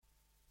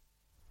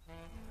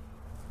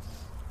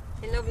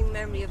In loving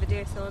memory of a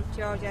dear son,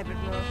 George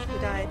Edward Moore, who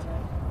died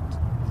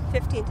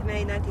 15th of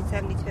May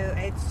 1972,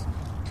 aged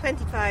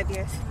 25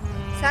 years.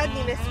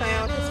 Sadly missed by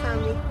all his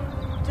family.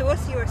 To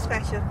us you were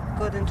special,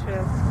 good and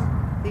true.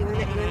 You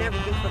will never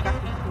be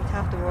forgotten. We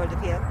thought the world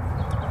of you.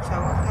 So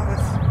that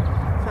was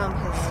from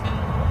his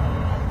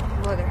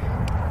mother,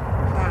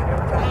 father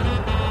and father.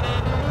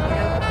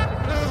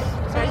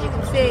 So as you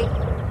can see,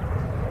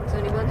 there's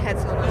only one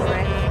headstone on the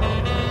grave.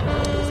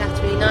 There's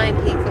actually 9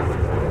 people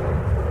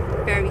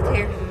buried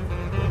here.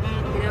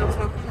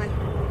 So like,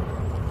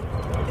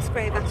 this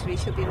grave actually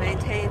should be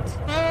maintained,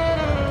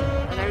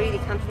 and I really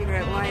can't figure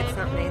out why it's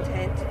not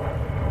maintained.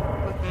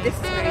 But this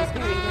is where he's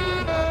buried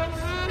anyway,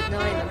 with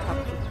 9 on top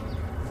of him.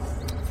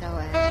 So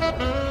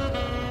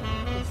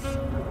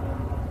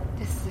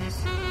this is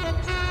it.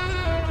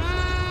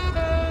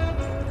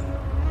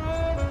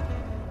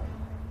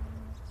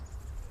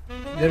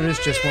 There is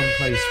just one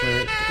place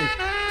where it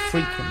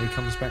frequently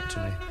comes back to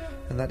me,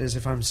 and that is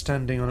if I'm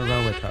standing on a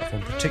railway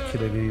platform,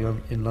 particularly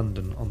in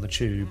London on the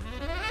tube,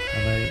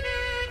 and I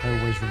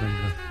always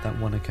remember that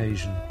one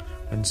occasion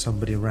when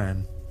somebody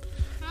ran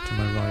to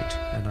my right,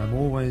 and I'm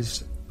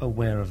always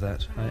aware of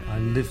that. I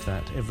live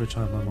that every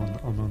time I'm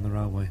on the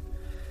railway,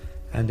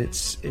 and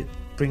it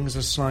brings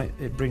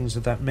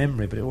that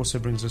memory, but it also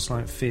brings a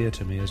slight fear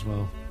to me as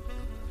well,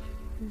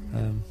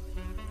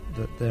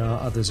 that there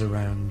are others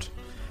around.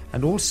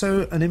 And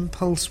also an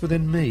impulse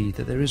within me,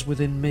 that there is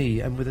within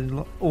me and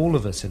within all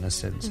of us, in a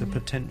sense, a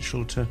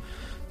potential to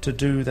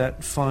do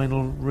that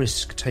final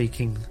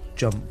risk-taking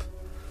jump.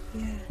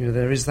 Yeah.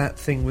 There is that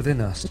thing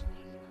within us.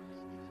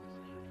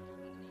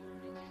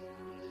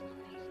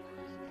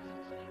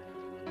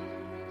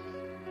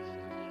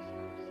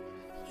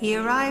 He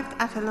arrived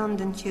at a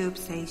London tube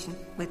station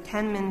with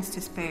 10 minutes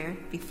to spare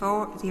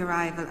before the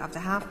arrival of the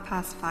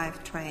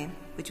 5:30 train,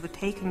 which would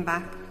take him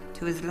back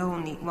to his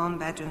lonely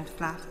one-bedroomed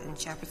flat in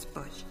Shepherd's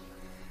Bush.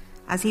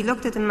 As he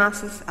looked at the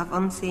masses of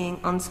unseeing,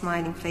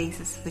 unsmiling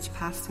faces which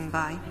passed him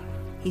by,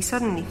 he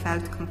suddenly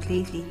felt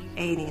completely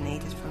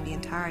alienated from the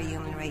entire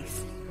human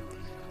race.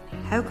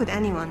 How could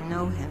anyone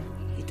know him,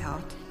 he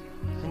thought,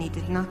 when he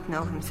did not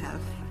know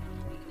himself?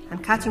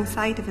 And catching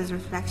sight of his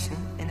reflection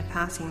in a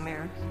passing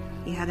mirror,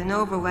 he had an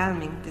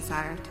overwhelming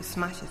desire to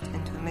smash it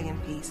into a million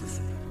pieces.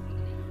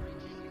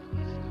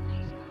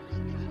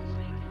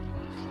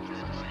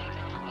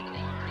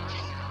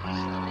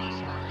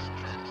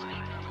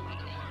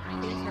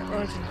 Police are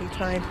urgently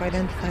trying to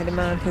identify the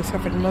man who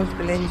suffered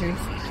multiple injuries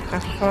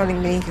after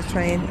falling beneath the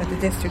train at the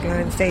District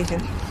Line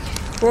station.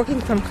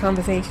 Working from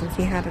conversations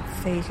he had at the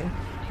station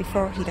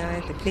before he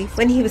died, the police,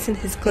 when he was in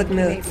his good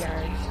moods,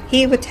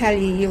 he would tell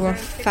you were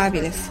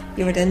fabulous,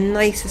 you were the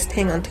nicest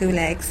thing on 2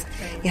 legs,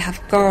 you have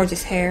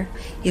gorgeous hair,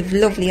 you have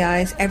lovely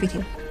eyes,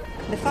 everything.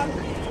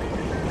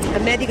 A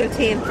medical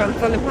team from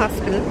Fulham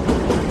Hospital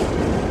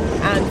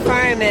and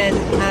firemen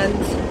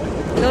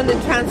and London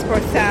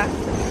Transport staff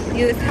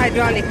used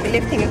hydraulic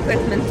lifting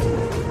equipment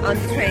on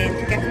the train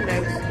to get him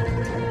out.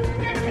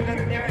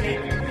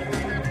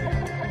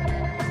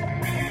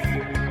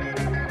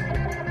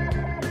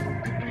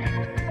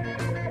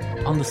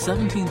 On the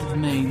 17th of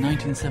May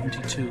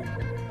 1972,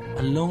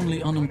 a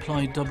lonely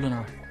unemployed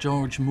Dubliner,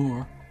 George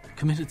Moore,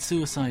 committed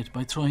suicide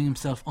by throwing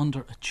himself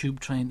under a tube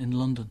train in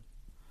London.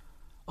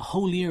 A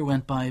whole year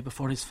went by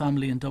before his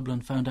family in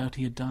Dublin found out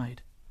he had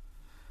died.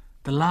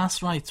 The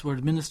last rites were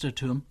administered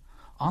to him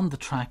on the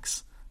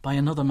tracks by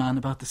another man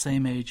about the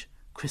same age,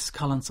 Chris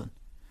Collinson.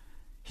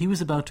 He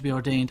was about to be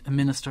ordained a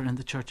minister in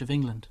the Church of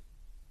England.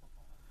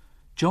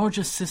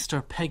 George's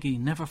sister Peggy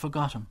never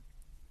forgot him.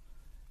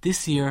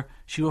 This year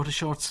she wrote a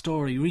short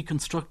story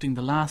reconstructing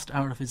the last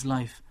hour of his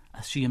life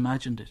as she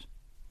imagined it.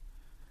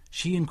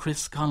 She and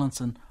Chris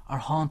Collinson are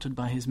haunted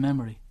by his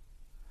memory.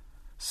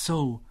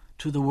 So,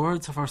 to the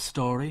words of her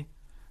story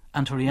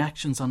and her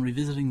reactions on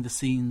revisiting the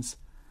scenes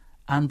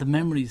and the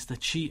memories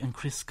that she and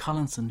Chris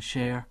Collinson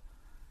share,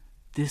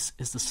 this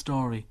is the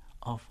story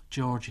of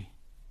Georgie.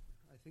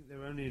 I think there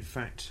were only, in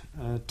fact,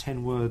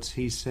 10 words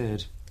he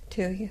said.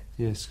 To you?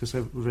 Yes, because I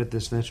read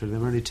this letter. There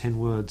were only 10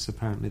 words,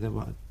 apparently, that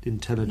were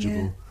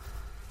intelligible.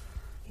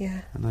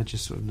 Yeah. And I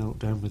just sort of knelt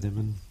down with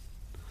him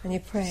and you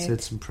prayed.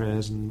 Said some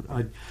prayers, and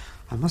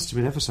I must have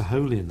been ever so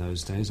holy in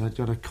those days. I'd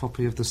got a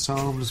copy of the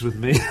Psalms with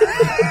me.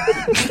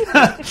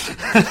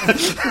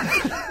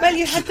 Well,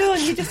 you had done.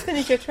 You just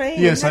finished your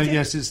training. Yes,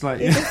 yes. It's like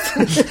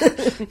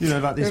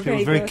like these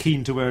people very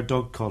keen to wear a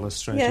dog collar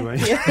straight away.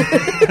 Yeah.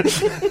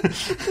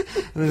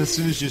 And then as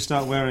soon as you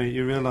start wearing it,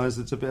 you realise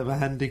it's a bit of a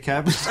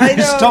handicap. I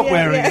know, Stop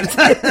wearing it.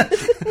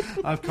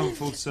 I've come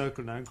full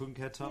circle now and couldn't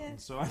get up, and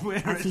so I wear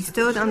it. As he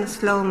stood on the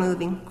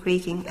slow-moving,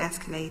 creaking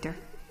escalator,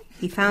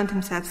 he found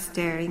himself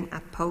staring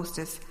at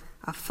posters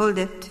of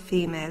full-lipped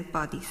female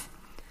bodies,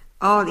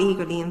 all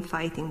eagerly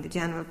inviting the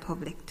general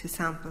public to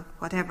sample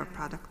whatever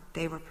product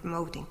they were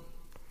promoting.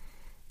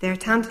 Their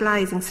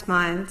tantalising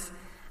smiles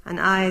and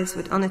eyes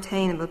with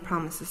unattainable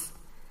promises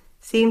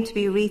seemed to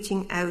be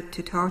reaching out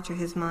to torture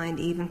his mind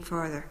even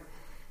further,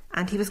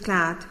 and he was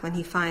glad when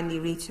he finally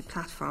reached the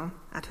platform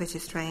at which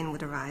his train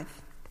would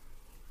arrive.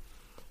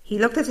 He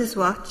looked at his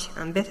watch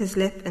and bit his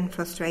lip in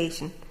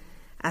frustration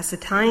as the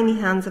tiny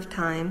hands of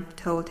time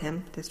told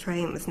him the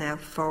train was now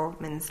 4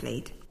 minutes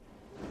late.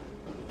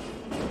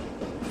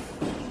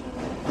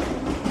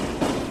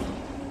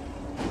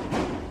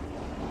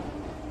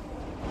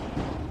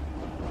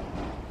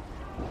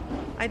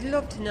 I'd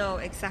love to know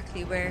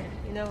exactly where,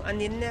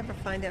 and you'd never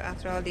find out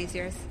after all these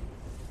years,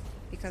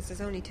 because there's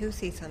only 2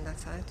 seats on that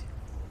side,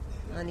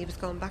 and he was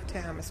going back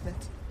to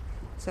Hammersmith,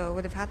 so it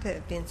would have had to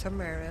have been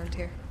somewhere around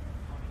here.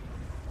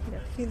 It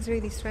feels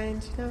really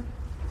strange,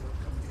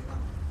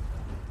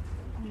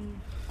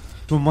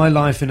 Well, my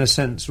life, in a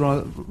sense,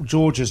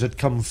 George's had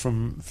come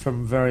from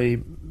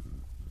very.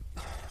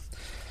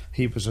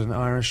 He was an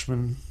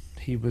Irishman.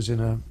 He was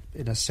in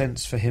a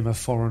sense for him a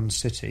foreign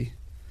city,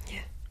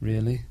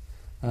 really.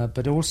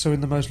 But also in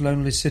the most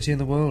lonely city in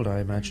the world, I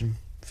imagine,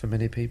 for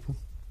many people.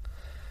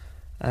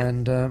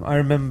 And I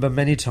remember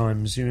many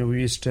times, we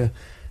used to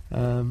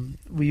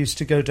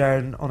go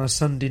down on a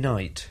Sunday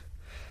night,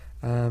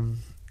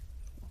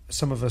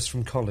 some of us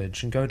from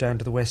college, and go down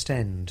to the West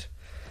End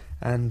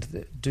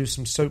and do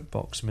some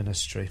soapbox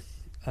ministry.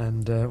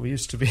 And we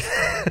used to be,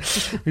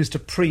 we used to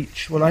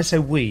preach. Well, I say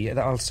we.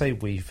 I'll say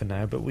we for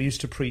now. But we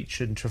used to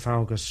preach in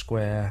Trafalgar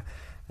Square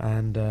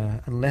and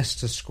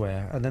Leicester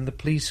Square, and then the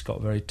police got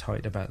very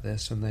tight about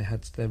this, and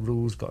their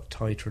rules got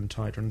tighter and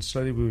tighter, and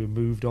slowly we were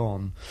moved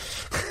on.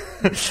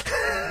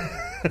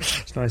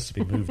 It's nice to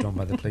be moved on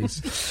by the police.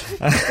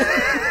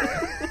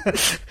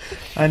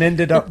 And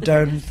ended up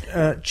down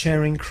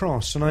Charing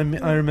Cross, and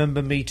I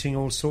remember meeting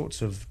all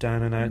sorts of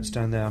down and outs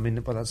down there. I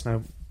mean, well, that's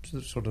now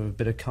sort of a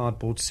bit of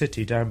cardboard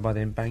city down by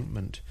the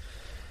embankment,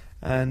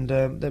 and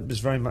that was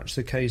very much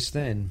the case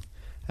then.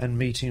 And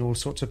meeting all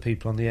sorts of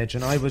people on the edge,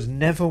 and I was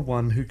never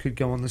one who could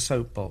go on the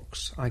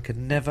soapbox. I could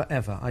never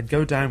ever. I'd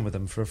go down with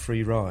them for a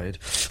free ride,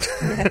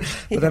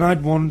 but then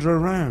I'd wander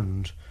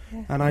around,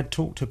 and I'd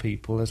talk to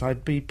people as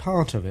I'd be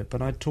part of it.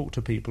 But I'd talk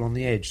to people on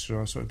the edge,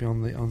 so I'd sort of be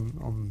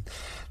on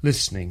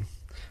listening,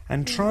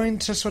 and trying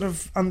to sort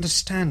of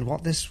understand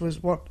what this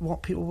was,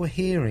 what people were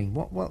hearing,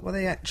 what were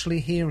they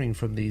actually hearing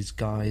from these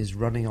guys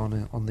running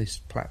on this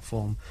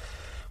platform.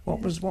 What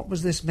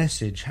was this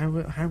message? How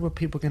were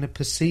people going to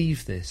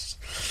perceive this?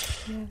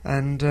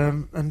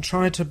 And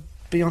try to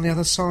be on the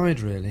other side,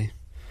 really.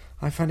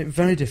 I found it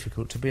very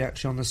difficult to be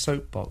actually on the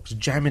soapbox,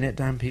 jamming it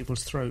down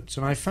people's throats,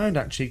 and I found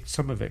actually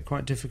some of it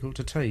quite difficult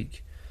to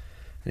take.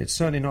 And it's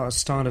certainly not a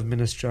style of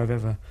ministry I've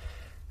ever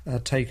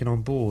taken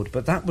on board,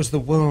 but that was the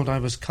world I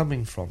was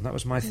coming from. That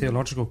was my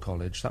theological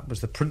college. That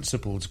was the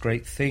principal's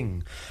great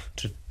thing,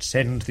 to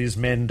send these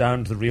men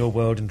down to the real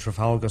world in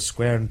Trafalgar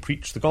Square and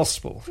preach the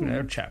gospel,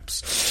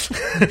 chaps.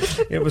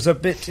 It was a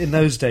bit, in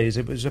those days,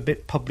 it was a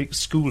bit public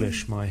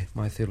schoolish,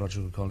 my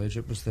theological college.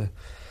 It was the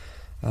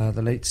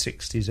late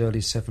 60s, early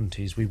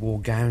 70s. We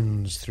wore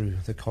gowns through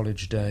the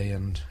college day,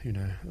 and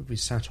we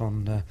sat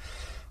on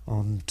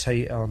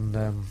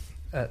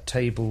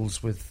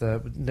tables with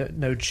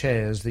no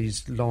chairs,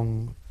 these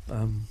long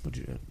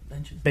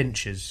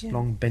benches,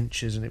 long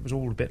benches, and it was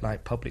all a bit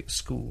like public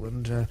school,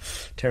 and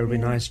terribly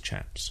nice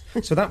chaps.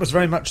 So that was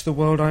very much the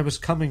world I was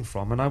coming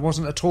from, and I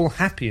wasn't at all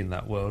happy in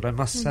that world, I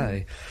must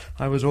say.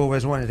 I was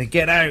always wanting to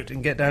get out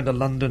and get down to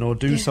London or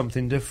do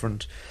something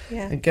different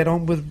and get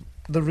on with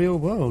the real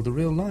world, the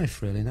real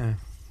life, really, now.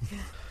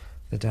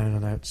 The down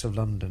and outs of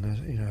London,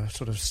 a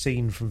sort of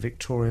scene from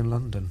Victorian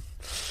London.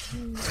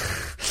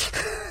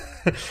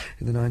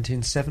 In the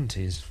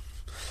 1970s.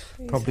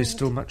 Probably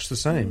still much the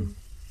same.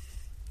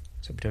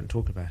 Except we don't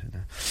talk about it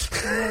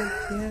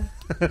now.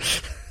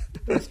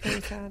 That's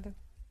very sad.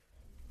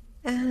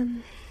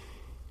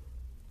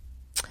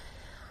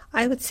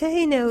 I would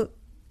say now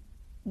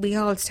we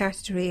all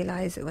started to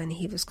realise it when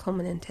he was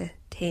coming into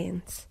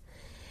teens,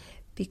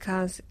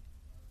 because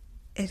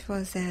it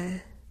was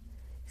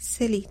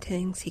silly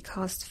things he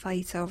caused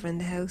fights over in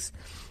the house.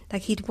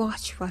 Like, he'd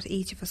watch what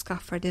each of us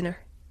got for dinner,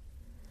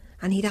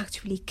 and he'd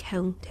actually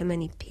count how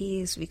many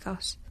peas we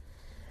got,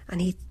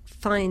 and he'd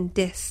find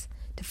this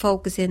to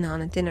focus in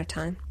on at dinner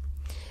time.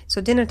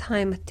 So dinner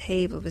time at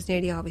table was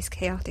nearly always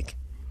chaotic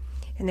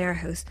in our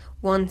house.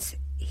 Once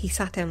he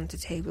sat down at the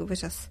table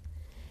with us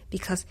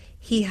because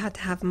he had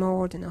to have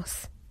more than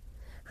us,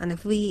 and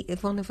if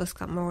one of us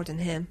got more than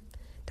him,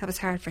 that was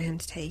hard for him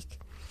to take.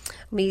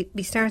 We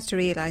started to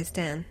realise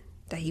then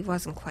that he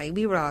wasn't quite.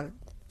 We were all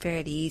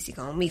fairly easy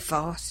going. We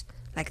fought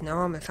like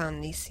normal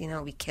families,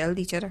 we killed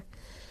each other,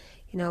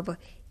 but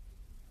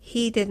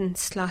he didn't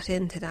slot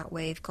into that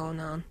wave going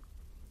on.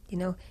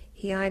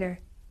 He either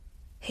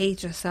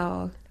hated us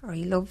all, or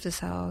he loved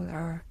us all,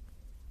 or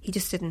we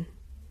just didn't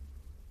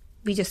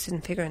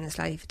figure in his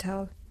life at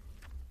all,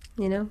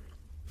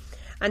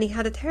 And he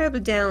had a terrible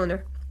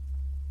downer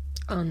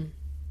on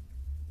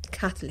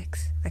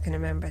Catholics, I can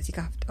remember, as he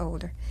got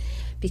older,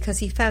 because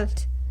he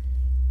felt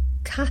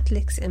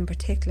Catholics in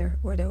particular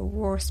were the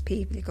worst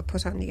people you could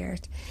put on the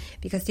earth,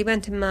 because they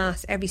went to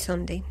Mass every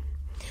Sunday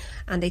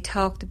and they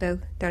talked about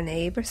their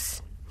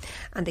neighbours,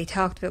 and they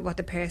talked about what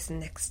the person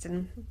next to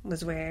them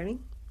was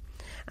wearing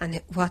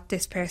and what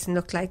this person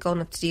looked like going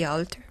up to the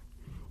altar,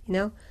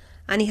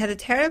 And he had a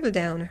terrible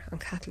downer on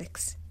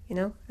Catholics, you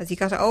know. As he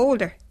got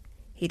older,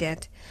 he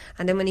did.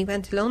 And then when he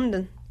went to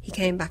London, he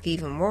came back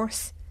even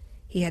worse.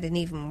 He had an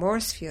even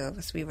worse view of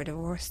us. We were the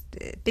worst,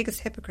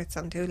 biggest hypocrites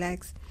on two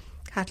legs.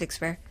 Catholics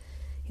were.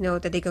 You know,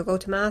 that they could go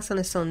to Mass on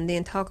a Sunday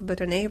and talk about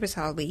their neighbours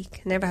all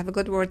week, never have a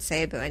good word to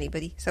say about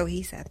anybody, so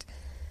he said.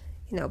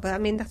 You know, but I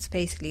mean, that's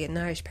basically an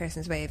Irish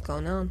person's way of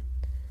going on.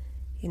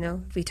 You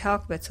know, if we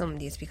talk about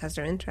somebody, it's because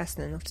they're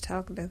interesting enough to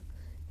talk about.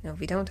 You know, if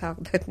we don't talk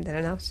about them,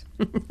 they're not.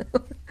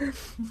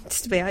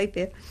 It's the way I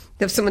feel.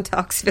 If someone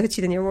talks about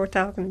you, then you're worth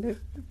talking about.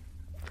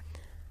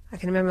 I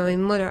can remember my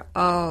mother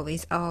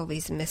always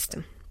missed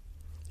him.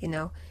 You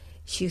know,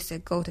 she used to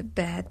go to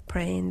bed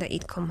praying that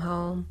he'd come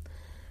home.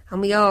 And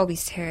we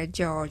always heard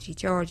Georgie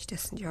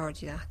this and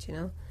Georgie that, you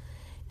know.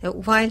 Now,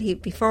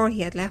 before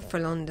he had left for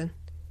London,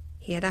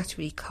 he had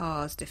actually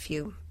caused a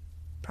few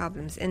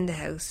problems in the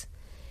house,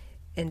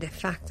 in the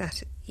fact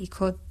that he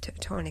could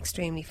turn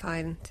extremely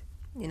violent,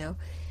 you know.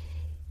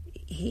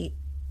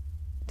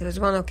 There was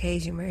one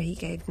occasion where he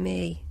gave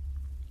me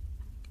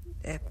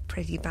a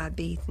pretty bad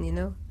beating, you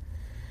know.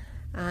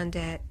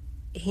 And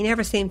he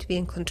never seemed to be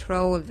in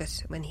control of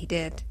it when he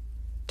did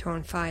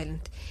turn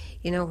violent.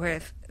 You know, where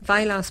if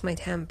I lost my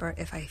temper,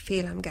 if I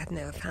feel I'm getting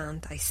out of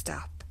hand, I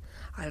stop.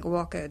 I'll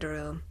walk out of the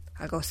room.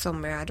 I'll go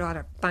somewhere. I'd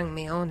rather bang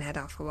my own head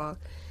off a wall.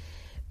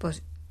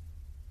 But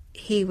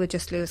he would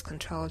just lose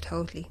control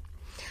totally.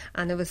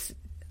 And it was,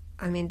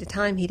 I mean, the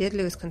time he did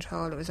lose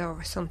control, it was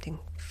over something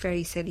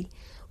very silly.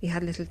 We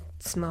had a little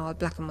small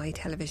black and white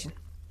television.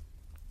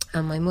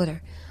 And my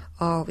mother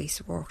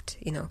always worked,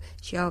 you know.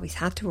 She always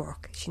had to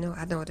work. She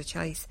had no other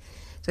choice.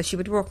 So she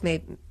would work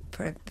maybe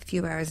for a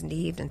few hours in the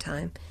evening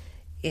time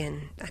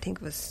in, I think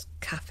it was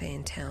cafe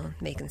in town,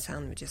 making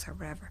sandwiches or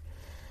whatever.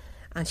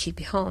 And she'd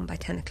be home by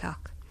 10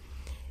 o'clock.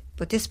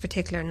 But this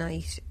particular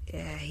night,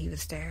 he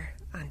was there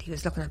and he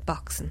was looking at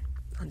boxing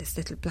on this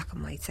little black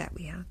and white set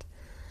we had.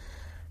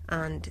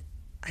 And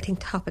I think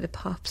Top of the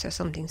Pops or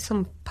something,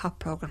 some pop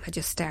programme had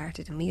just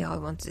started and we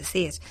all wanted to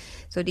see it.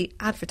 So the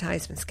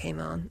advertisements came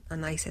on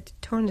and I said,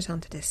 turn it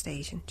onto this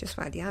station just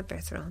while the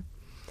adverts are on.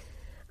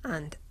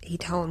 And he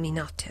told me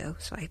not to,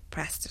 so I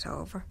pressed it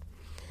over.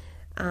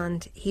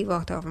 And he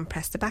walked over and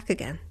pressed it back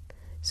again.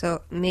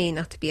 So me,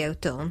 not to be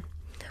outdone,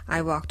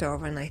 I walked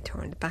over and I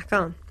turned it back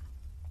on.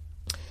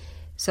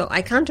 So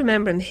I can't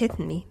remember him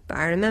hitting me, but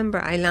I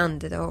remember I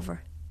landed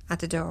over at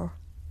the door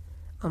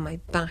on my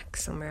back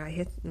somewhere. I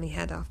hit my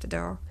head off the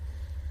door.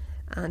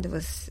 And it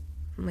was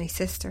my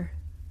sister.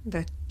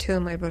 About two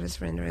of my brothers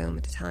were in the room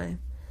at the time.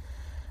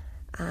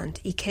 And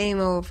he came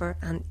over,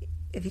 and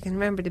if you can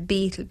remember the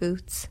Beatle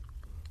boots,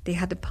 they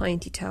had the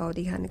pointy toe.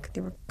 They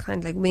were kind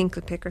of like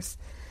winkle pickers.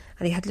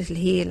 And he had a little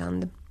heel on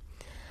them.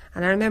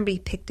 And I remember he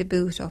picked the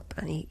boot up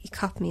and he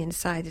copped me in the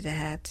side of the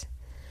head.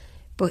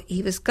 But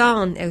he was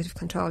gone out of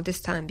control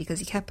this time because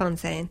he kept on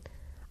saying,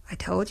 I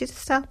told you to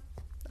stop.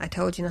 I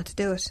told you not to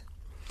do it.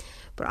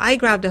 But I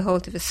grabbed a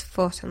hold of his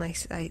foot and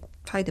I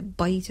tried to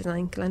bite his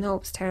ankle. I know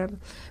it was terrible.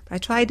 But I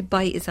tried to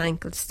bite his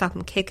ankle to stop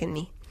him kicking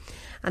me.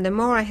 And the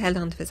more I held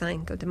onto his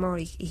ankle, the more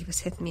he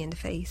was hitting me in the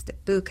face. The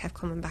boot kept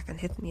coming back and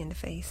hitting me in the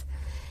face.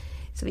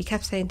 So he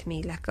kept saying to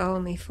me, let go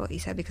of my foot. He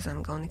said, because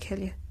I'm going to kill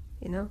you.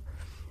 You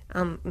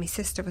know, my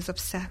sister was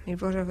upset, my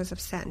brother was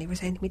upset, and they were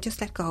saying to me,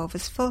 just let go of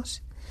his foot.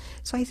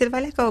 So I said, if I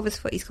let go of his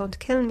foot, he's going to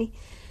kill me.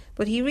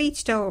 But he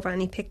reached over and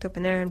he picked up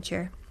an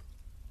armchair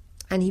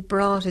and he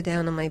brought it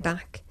down on my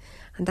back,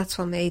 and that's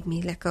what made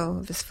me let go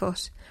of his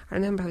foot. I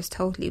remember I was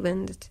totally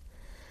winded.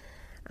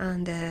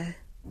 And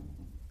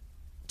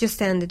just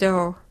then the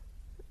door,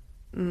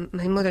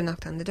 my mother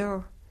knocked on the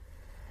door,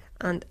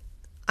 and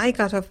I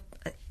got up.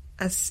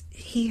 As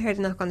he heard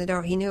a knock on the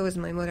door, he knew it was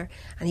my mother,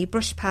 and he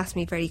brushed past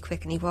me very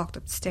quick and he walked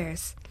up the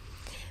stairs.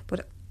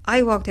 But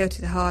I walked out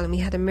to the hall and we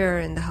had a mirror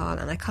in the hall,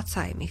 and I caught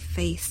sight of my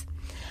face,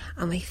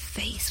 and my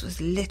face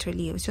was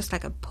literally, it was just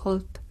like a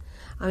pulp.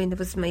 I mean,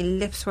 my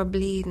lips were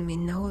bleeding, my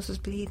nose was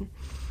bleeding,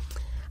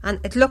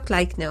 and it looked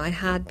like now I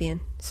had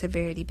been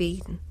severely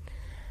beaten.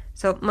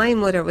 So my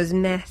mother was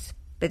met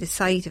by the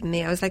sight of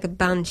me. I was like a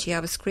banshee. I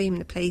was screaming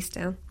the place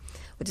down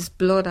with this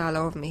blood all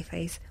over my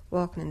face,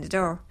 walking in the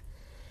door.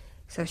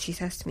 So she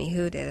says to me,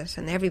 who did it?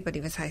 And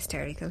everybody was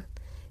hysterical.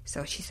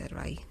 So she said,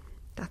 right,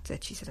 that's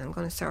it. She said, I'm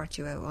going to sort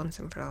you out once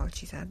and for all,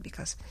 she said,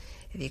 because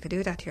if you could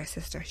do that to your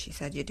sister, she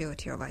said, you do it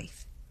to your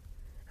wife.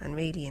 And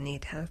really, you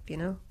need help, you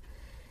know.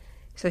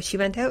 So she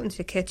went out into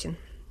the kitchen.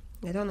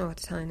 I don't know at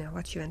the time now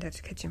what she went out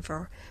to the kitchen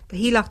for, but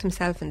he locked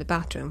himself in the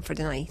bathroom for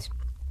the night.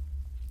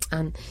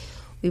 And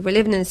we were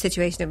living in a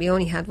situation that we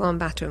only had one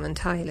bathroom and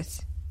toilet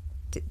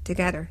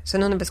together, so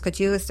none of us could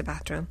use the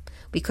bathroom.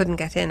 We couldn't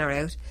get in or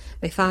out.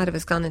 My father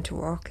was gone into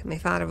work. My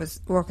father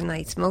was working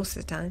nights most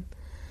of the time,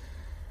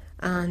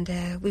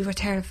 and we were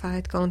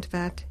terrified going to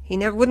bed. He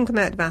never wouldn't come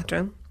out of the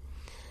bathroom,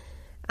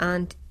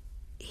 and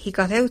he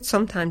got out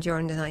sometime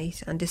during the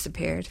night and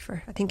disappeared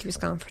for, I think he was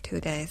gone for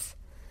 2 days,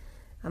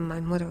 and my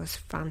mother was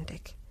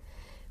frantic.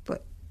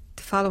 But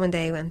the following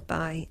day went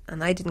by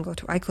and I couldn't go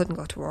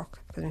to work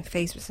because my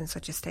face was in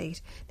such a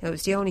state. Now, it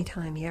was the only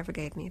time he ever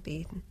gave me a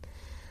beating.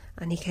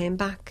 And he came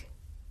back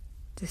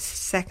the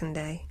second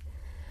day,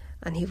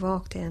 and he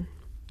walked in,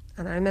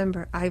 and I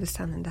remember I was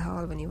standing in the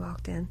hall when he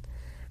walked in,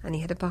 and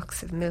he had a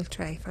box of milk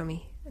tray for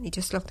me, and he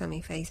just looked at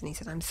my face and he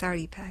said, "I'm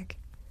sorry, Peg."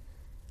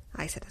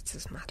 I said, "That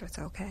doesn't matter, it's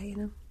okay, you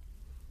know."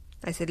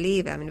 I said,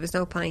 "Leave it." I mean, there was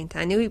no point.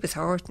 I knew he was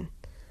hurting.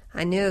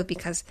 I knew,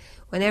 because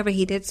whenever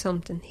he did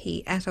something,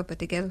 he ate up at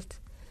the guilt.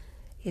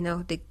 You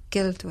know, the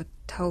guilt would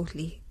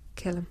totally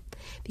kill him,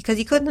 because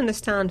he couldn't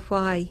understand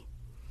why.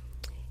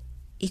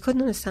 He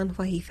couldn't understand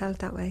why he felt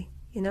that way.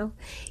 You know,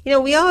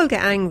 we all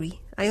get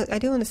angry. I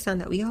do understand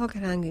that we all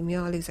get angry and we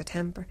all lose our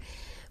temper.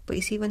 But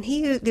you see, when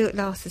he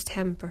lost his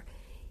temper,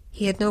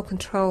 he had no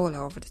control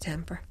over the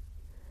temper.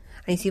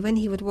 And you see, when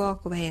he would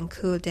walk away and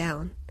cool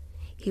down,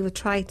 he would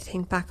try to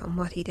think back on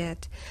what he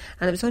did.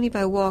 And it was only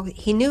by walking.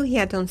 He knew he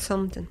had done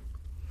something,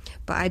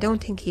 but I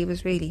don't think he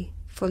was really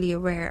fully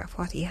aware of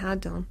what he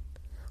had done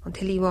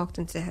until he walked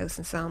into the house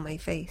and saw my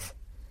face.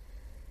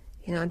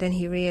 You know, and then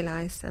he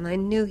realised, and I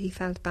knew he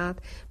felt bad.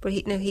 But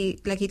he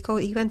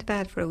went to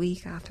bed for a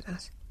week after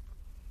that.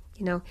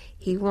 You know,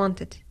 he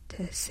wanted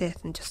to sit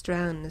and just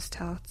drown in his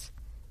thoughts.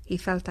 He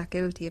felt that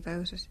guilty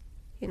about it,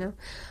 you know.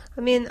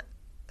 I mean,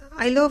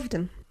 I loved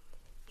him.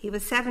 He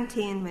was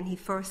 17 when he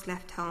first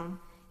left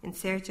home in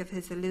search of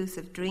his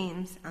elusive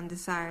dreams and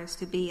desires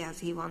to be as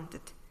he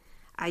wanted.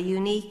 A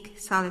unique,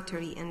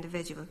 solitary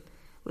individual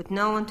with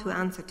no one to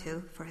answer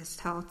to for his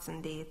thoughts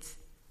and deeds.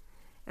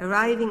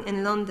 Arriving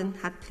in London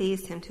had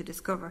pleased him to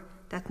discover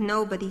that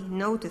nobody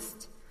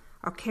noticed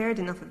or cared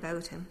enough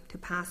about him to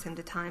pass him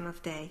the time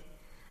of day,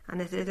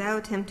 and it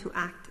allowed him to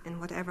act in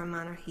whatever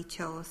manner he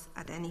chose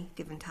at any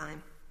given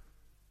time.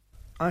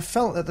 I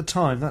felt at the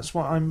time that's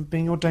what I'm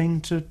being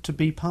ordained to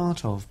be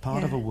part of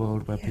a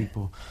world where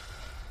people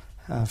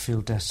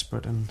feel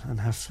desperate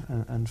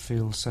and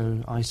feel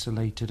so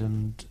isolated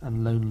and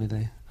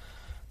lonely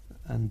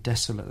and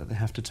desolate that they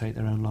have to take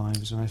their own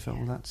lives. And I felt,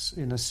 well, that's,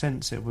 in a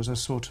sense, it was a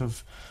sort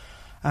of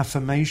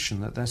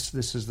affirmation that this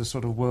is the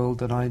sort of world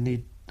that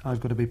I've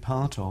got to be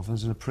part of.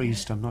 As a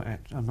priest, I'm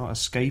not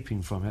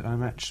escaping from it.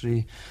 I'm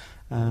actually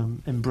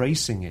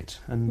embracing it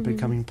and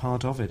becoming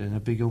part of it in a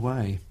bigger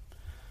way.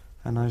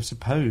 And I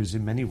suppose,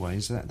 in many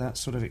ways, that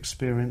sort of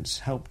experience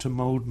helped to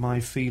mould my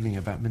feeling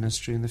about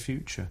ministry in the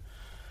future.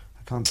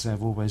 I can't say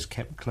I've always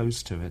kept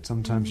close to it.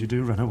 Sometimes you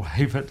do run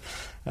away, but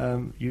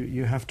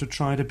you have to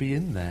try to be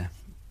in there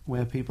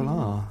where people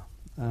are,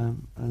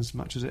 as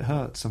much as it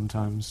hurts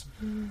sometimes.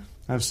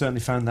 I've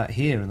certainly found that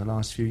here in the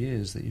last few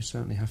years, that you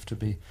certainly have to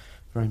be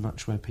very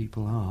much where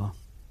people are.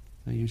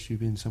 They usually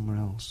be in somewhere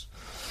else.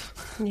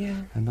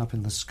 Yeah. And up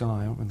in the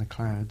sky, up in the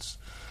clouds.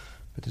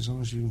 But as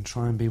long as you can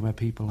try and be where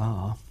people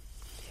are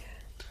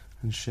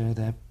and share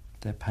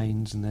their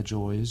pains and their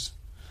joys.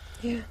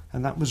 Yeah.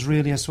 And that was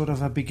really a sort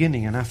of a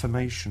beginning, an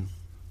affirmation.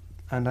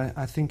 And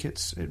I think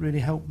it really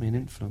helped me and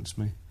influenced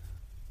me.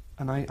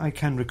 And I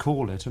can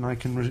recall it, and I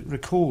can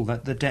recall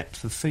that the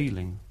depth of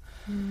feeling.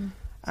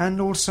 And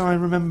also I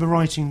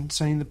remember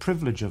saying the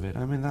privilege of it.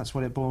 I mean, that's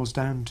what it boils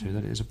down to,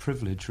 that it is a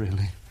privilege,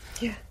 really.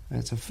 Yeah.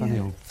 It's a funny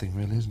old thing,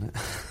 really, isn't it?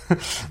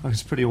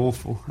 It's pretty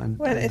awful and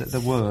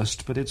the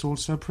worst, but it's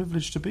also a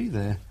privilege to be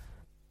there.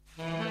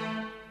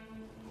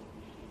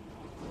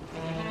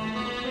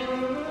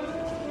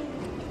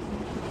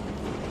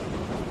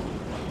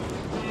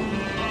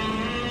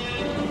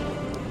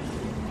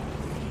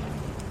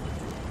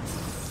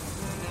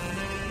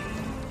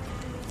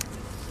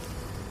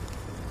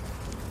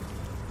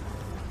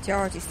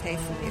 George's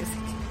taste in music.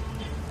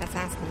 That's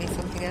asking me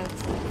something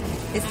else.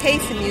 His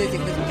taste in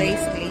music was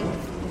basically,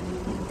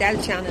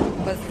 Del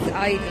Shannon was his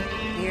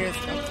idol years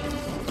ago.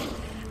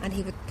 And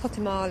he would put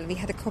them all, we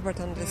had a cupboard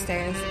under the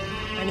stairs,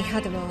 and he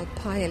had them all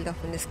piled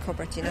up in this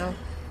cupboard, you know.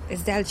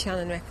 His Del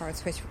Shannon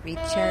records, which we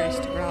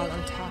cherished, were all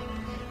on top.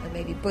 And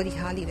maybe Buddy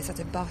Holly was at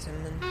the bottom,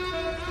 and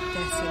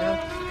this, you know.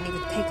 And he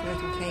would take them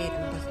out and play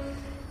them,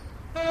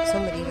 but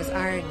somebody was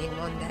ironing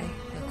one day.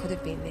 Could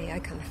have been me, I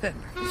can't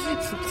remember.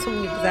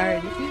 Somebody was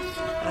ironing,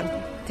 and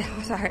the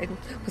hot iron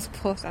was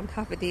put on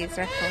top of these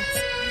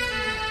records.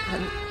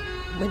 And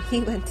when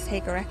he went to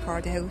take a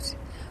record out,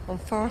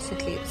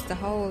 unfortunately it was the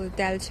whole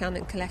Del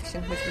Shannon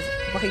collection which was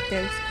wiped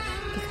out,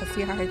 because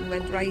the iron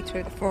went right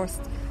through the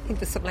first, I think it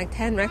was something like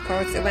 10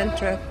 records it went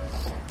through,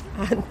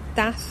 and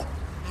that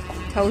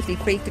totally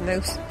freaked him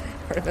out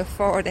for about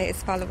 4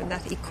 days following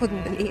that. He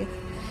couldn't believe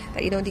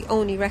that, you know, the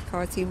only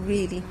records he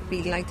really,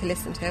 really liked to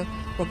listen to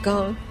were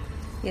gone.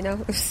 You know,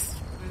 it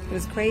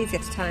was crazy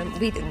at the time.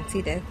 We didn't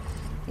see the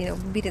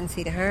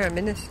harm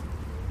in it.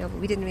 You know, but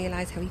we didn't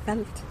realise how he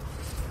felt.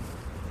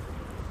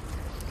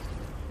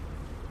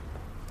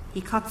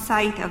 He caught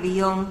sight of a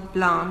young,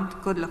 blonde,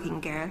 good-looking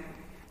girl,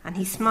 and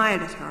he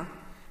smiled at her,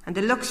 and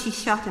the look she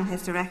shot in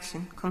his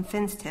direction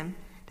convinced him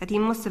that he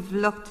must have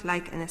looked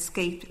like an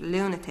escaped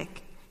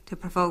lunatic to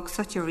provoke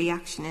such a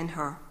reaction in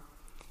her.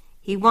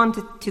 He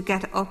wanted to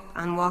get up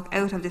and walk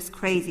out of this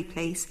crazy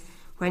place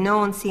where no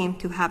one seemed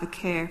to have a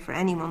care for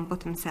anyone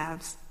but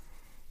themselves.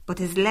 But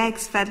his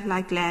legs felt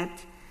like lead,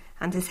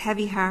 and his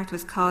heavy heart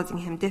was causing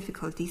him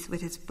difficulties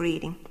with his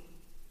breathing.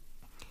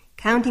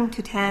 Counting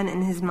to 10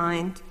 in his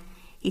mind,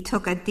 he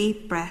took a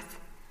deep breath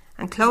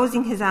and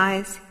closing his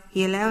eyes,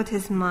 he allowed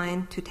his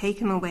mind to take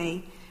him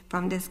away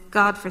from this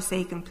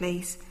God-forsaken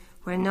place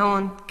where no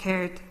one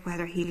cared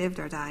whether he lived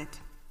or died.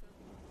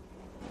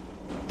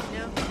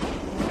 No,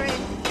 great.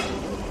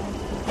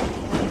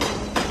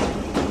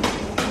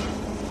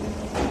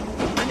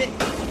 And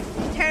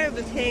the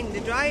terrible thing,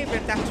 the driver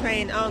of that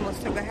train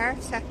almost took a heart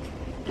attack,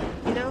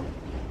 you know.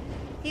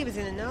 He was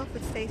in an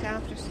awful state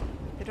after it.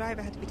 The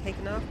driver had to be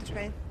taken off the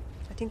train.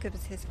 I think it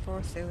was his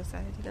forced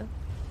suicide, you know.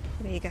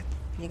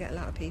 You get a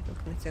lot of people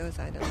commit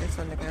suicide on this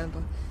underground,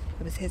 but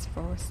it was his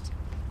forced,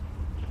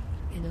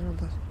 you know.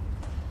 But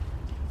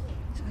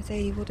so I'd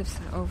say he would have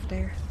sat over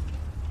there.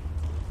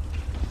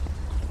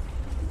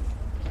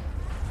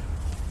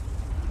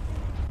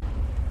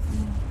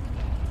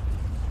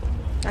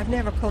 I've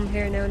never come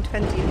here now in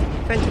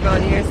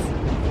 21 years.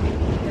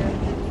 Yeah,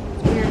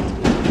 it's weird.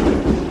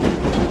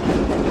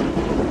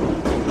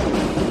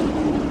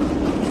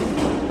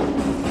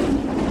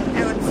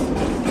 Now it's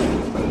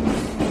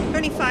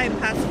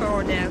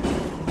 4:25 now.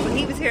 Well,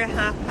 he was here at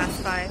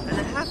 5:30, and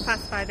at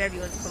 5:30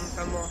 everyone's coming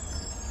from work.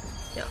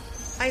 No,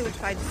 I would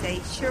try to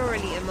say,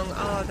 surely among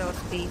all those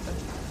people,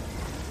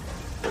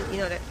 you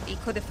know, that he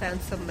could have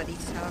found somebody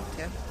to talk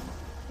to,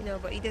 you know,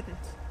 but he didn't,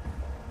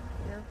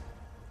 you know.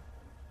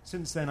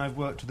 Since then, I've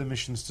worked with the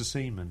Missions to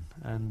Seamen,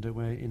 and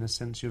where, in a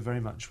sense, you're very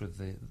much with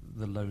the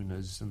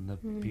loners and the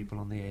people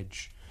on the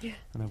edge. Yeah.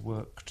 And I've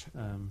worked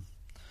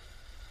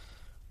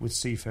with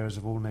seafarers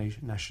of all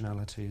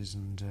nationalities,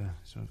 and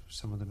sort of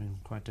some of them in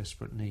quite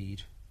desperate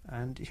need.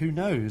 And who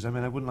knows? I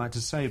mean, I wouldn't like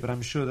to say, but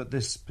I'm sure that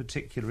this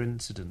particular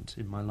incident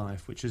in my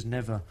life, which has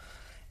never,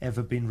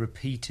 ever been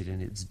repeated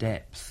in its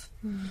depth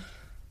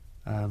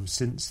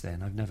since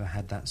then, I've never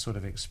had that sort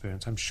of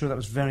experience. I'm sure that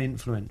was very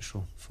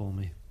influential for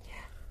me.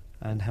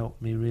 And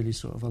helped me really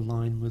sort of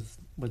align with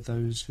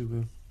those who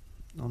were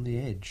on the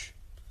edge,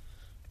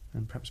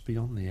 and perhaps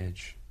beyond the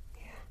edge.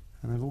 Yeah.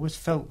 And I've always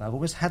felt that. I've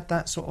always had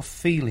that sort of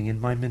feeling in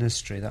my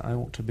ministry that I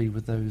ought to be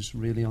with those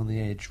really on the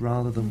edge,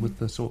 rather than with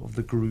the sort of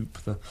the group,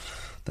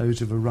 those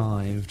who've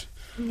arrived.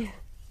 Yeah.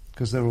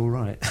 Because they're all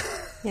right.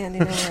 Yeah, they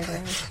know where they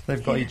are.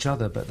 They've got each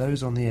other, but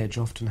those on the edge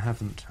often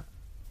haven't.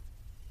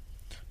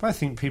 But I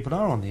think people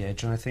are on the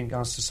edge, and I think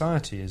our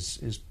society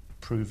is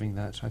proving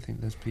that. I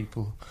think there's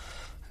people.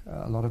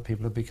 A lot of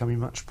people are becoming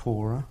much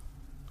poorer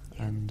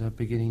and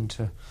beginning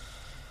to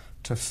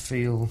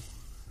feel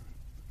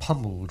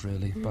pummeled,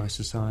 really, by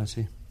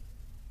society.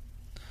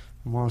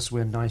 And whilst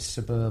we're nice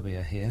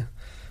suburbia here,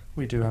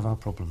 we do have our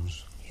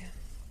problems. Yeah.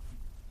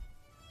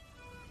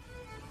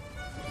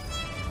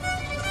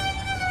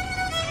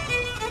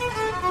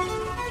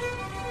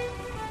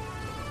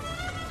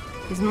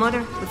 His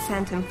mother would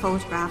send him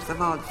photographs of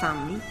all the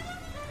family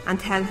and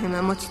tell him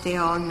how much they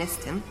all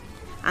missed him,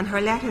 and her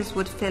letters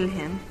would fill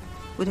him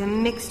with a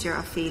mixture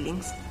of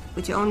feelings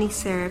which only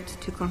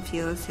served to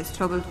confuse his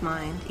troubled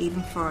mind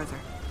even further.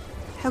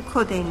 How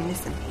could they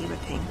miss him, he would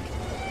think,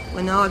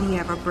 when all he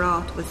ever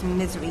brought was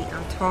misery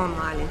and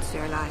turmoil into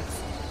their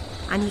lives,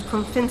 and he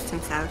convinced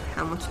himself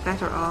how much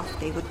better off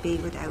they would be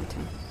without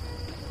him.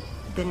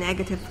 The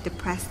negative,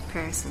 depressed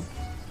person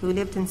who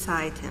lived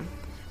inside him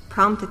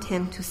prompted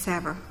him to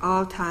sever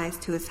all ties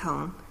to his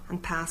home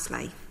and past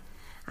life,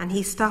 and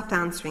he stopped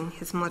answering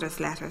his mother's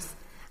letters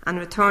and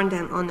returned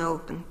them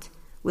unopened,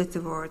 with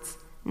the words,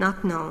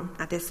 "Not known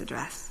at this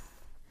address."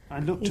 I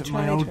looked at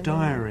my old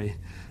diary,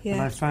 and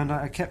I found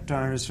out I kept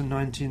diaries from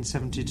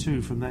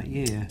 1972 from that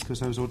year,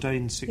 because I was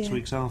ordained 6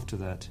 weeks after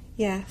that.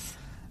 Yes.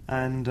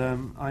 And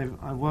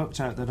I worked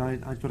out that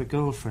I'd got a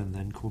girlfriend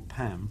then called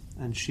Pam,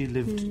 and she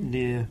lived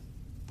near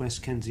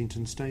West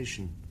Kensington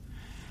Station.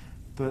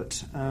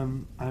 But I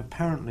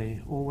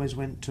apparently always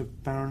went to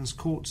Barons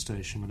Court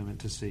Station when I went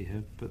to see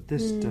her, but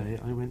this day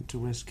I went to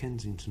West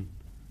Kensington.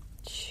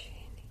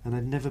 And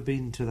I'd never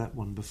been to that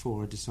one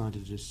before. I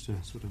decided just to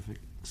sort of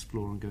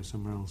explore and go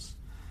somewhere else.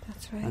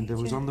 That's right. And I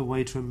was on the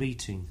way to a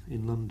meeting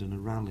in London, a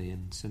rally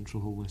in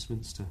Central Hall,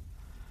 Westminster.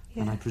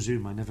 Yeah. And I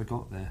presume I never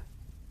got there.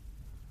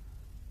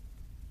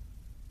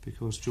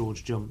 Because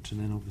George jumped,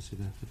 and then obviously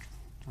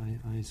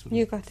I sort of...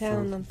 You got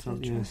down on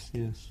the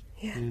Yes.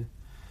 Yeah.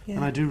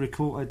 And I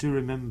do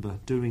remember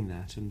doing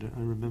that, and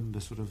I remember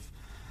sort of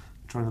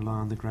trying to lie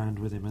on the ground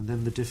with him, and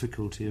then the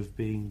difficulty of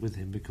being with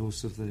him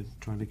because of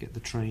trying to get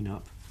the train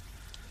up.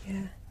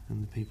 Yeah.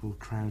 And the people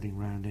crowding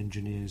round,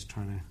 engineers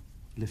trying to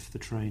lift the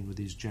train with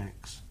these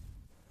jacks.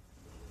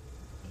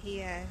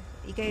 He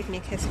gave me a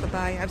kiss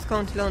goodbye. I was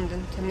going to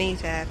London to meet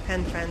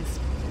Penfran's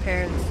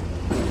parents.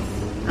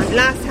 And the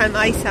last time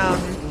I saw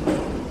him,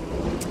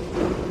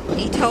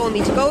 he told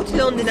me to go to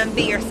London and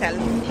be yourself,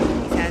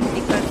 he said,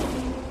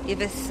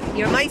 because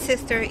you're my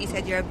sister, he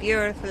said, you're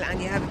beautiful and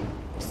you have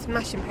a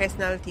smashing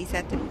personality, he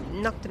said, to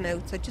knock them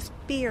out, so just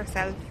be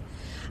yourself.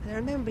 And I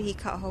remember he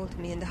caught hold of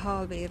me in the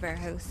hallway of our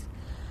house,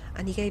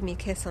 and he gave me a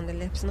kiss on the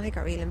lips, and I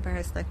got real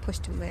embarrassed, and I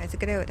pushed him away. I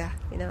said, get out of that,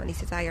 you know, and he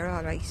says, you're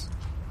all right,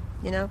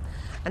 you know.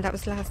 And that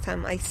was the last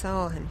time I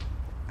saw him.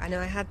 I know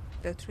I had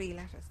about 3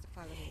 letters to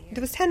follow me.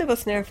 There was 10 of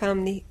us in our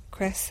family,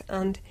 Chris,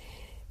 and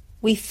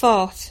we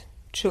fought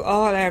through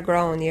all our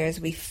growing years,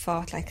 we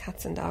fought like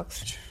cats and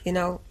dogs. You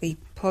know, we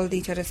pulled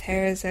each other's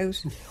hairs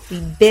out, we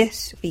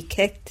bit, we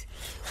kicked,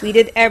 we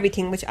did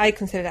everything, which I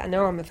consider that a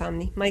normal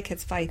family. My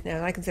kids fight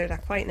now, I consider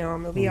that quite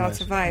normal. We all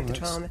survived the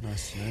trauma.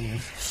 Nice to know, yeah.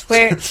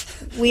 Where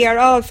we are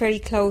all very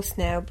close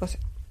now, but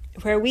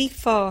where we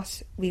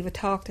fought, we would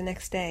talk the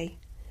next day.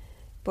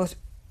 But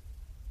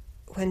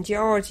when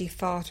Georgie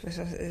fought with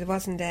us, it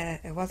wasn't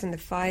a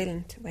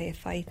violent way of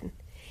fighting.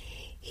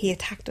 He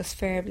attacked us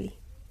verbally.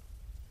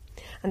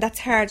 And that's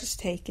harder to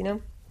take, you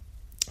know.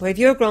 Where if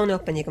you're grown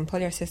up and you can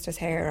pull your sister's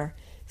hair or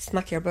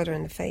smack your brother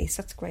in the face,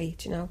 that's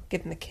great, you know.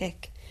 Give him a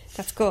kick.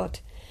 That's good.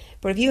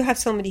 But if you have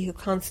somebody who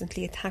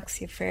constantly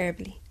attacks you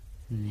verbally,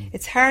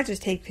 it's harder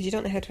to take because you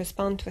don't know how to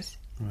respond to it.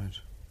 Right.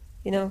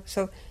 You know,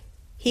 so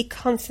he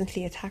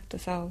constantly attacked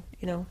us all,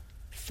 you know,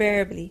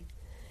 verbally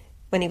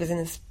when he was in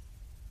his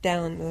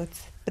down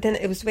moods. But then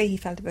it was the way he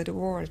felt about the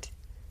world.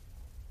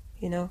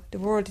 You know, the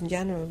world in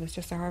general was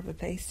just a horrible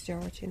place,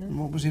 George, you know. And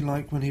what was he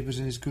like when he was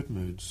in his good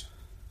moods?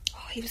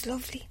 Oh, he was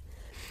lovely.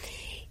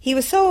 He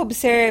was so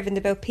observant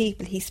about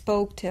people he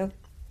spoke to.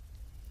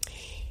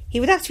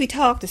 He would actually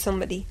talk to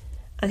somebody,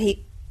 and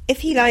if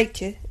he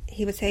liked you,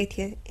 he would say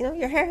to you, you know,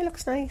 your hair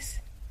looks nice.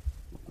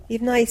 You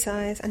have nice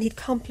eyes, and he'd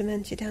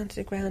compliment you down to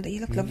the ground. You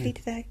look lovely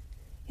today,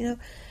 you know.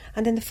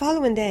 And then the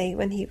following day,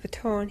 when he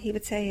returned, he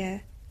would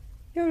say,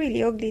 you're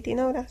really ugly, do you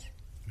know that?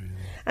 Really?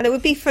 And it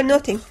would be for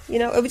nothing, you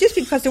know. It would just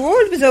be because the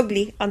world was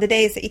ugly on the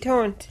days that he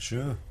turned.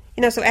 Sure.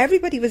 You know, so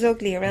everybody was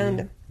ugly around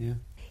him. Yeah.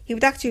 He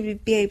would actually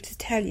be able to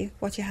tell you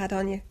what you had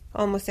on you,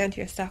 almost down to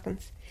your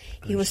stockings.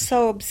 He was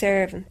so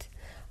observant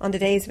on the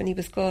days when he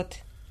was good,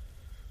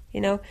 you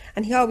know.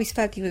 And he always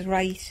felt he was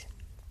right.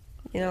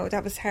 You know,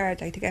 that was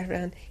hard, like, to get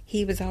around.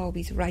 He was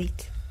always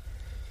right.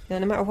 You know,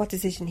 no matter what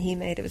decision he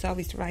made, it was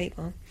always the right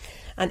one.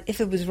 And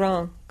if it was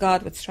wrong,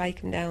 God would strike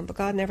him down. But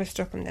God never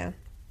struck him down.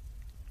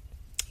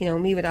 You know,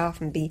 and we would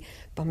often be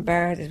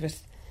bombarded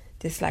with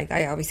this, like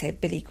I always say,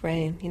 Billy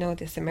Graham, you know,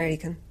 this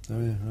American. Oh,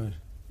 yeah,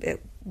 right.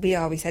 We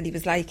always said he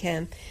was like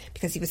him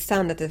because he would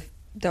stand at the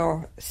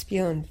door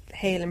spewing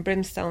hail and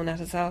brimstone at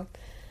us all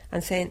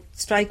and saying,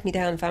 strike me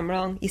down if I'm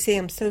wrong. You see,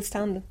 I'm still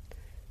standing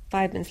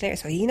 5 minutes later,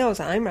 so he knows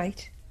that I'm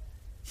right,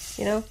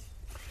 you know.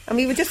 And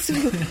we just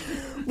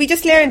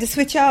learned to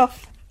switch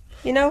off,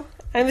 you know.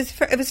 And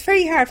it was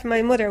very hard for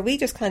my mother. We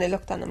just kind of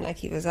looked on him like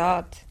he was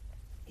odd.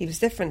 He was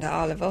different to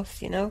all of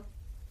us, you know.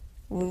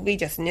 We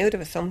just knew there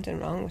was something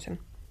wrong with him,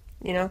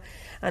 you know.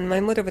 And my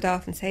mother would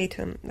often say to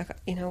him, like,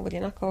 you know, will you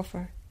not go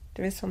for,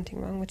 there is something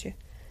wrong with you.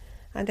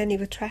 And then he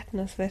would threaten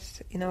us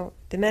with, you know,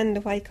 the men in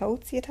the white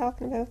coats you're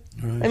talking about.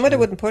 Right, my mother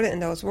wouldn't put it in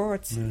those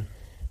words. Yeah.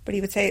 But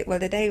he would say, well,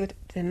 the day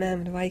the men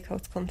in the white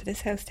coats come to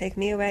this house, take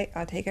me away,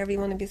 I'll take every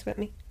one of you with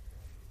me.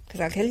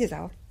 Because I'll kill you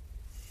all.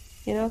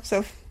 You know,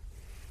 so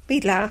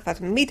we'd laugh at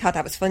him. We thought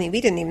that was funny.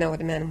 We didn't even know what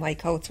the men in white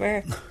coats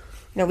were. You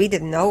know, we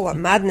didn't know what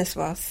madness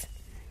was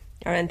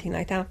or anything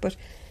like that. But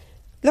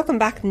looking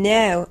back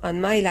now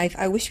on my life,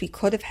 I wish we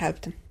could have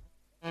helped him.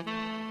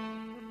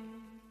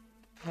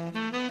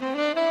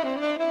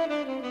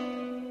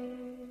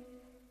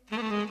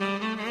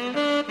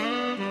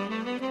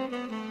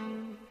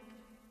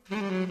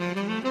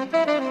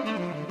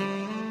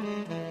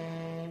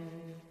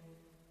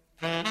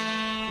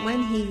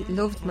 When he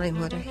loved my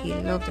mother, he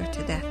loved her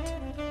to death.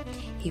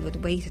 He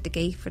would wait at the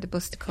gate for the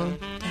bus to come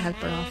to help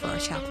her off for her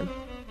shopping,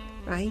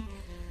 right?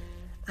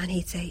 And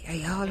he'd say, are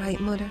you all right,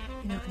 mother?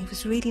 You know, and he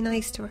was really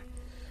nice to her.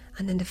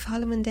 And then the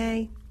following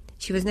day,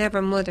 she was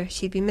never mother,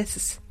 she'd be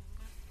Mrs.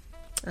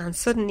 And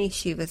suddenly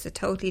she was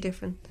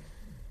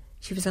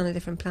she was on a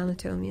different planet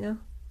to him, you know.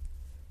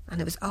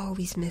 And it was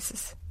always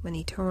Mrs. when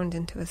he turned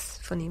into his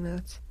funny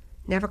moods.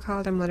 Never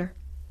called her mother.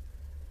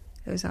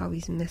 It was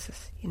always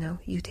Mrs., you know.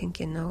 You think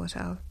you know it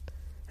all,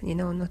 and you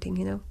know nothing,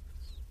 you know.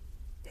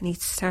 And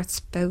he'd start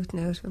spouting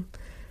out of him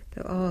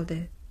all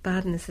the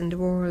badness in the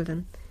world,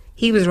 and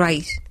he was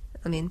right.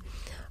 I mean,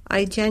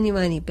 I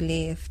genuinely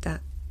believe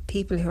that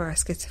people who are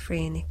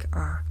schizophrenic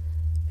or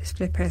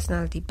split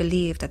personality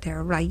believe that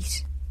they're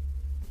right.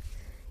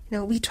 You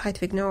know, we try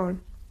to ignore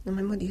him. And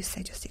my mother used to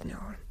say, just ignore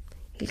him.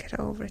 He'll get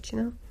over it, you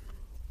know.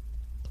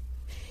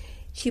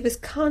 She was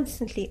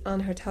constantly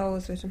on her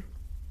toes with him.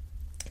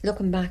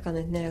 Looking back on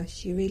it now,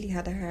 she really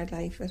had a hard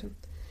life with him.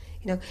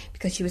 You know,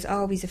 because she was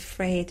always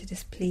afraid to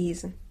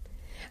displease him.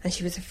 And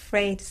she was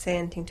afraid to say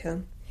anything to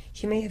him.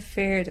 She may have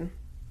feared him,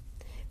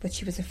 but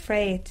she was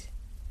afraid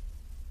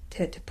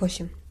to push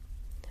him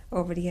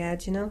over the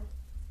edge, you know.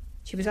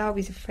 She was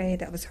always afraid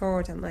that it was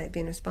her that might have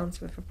been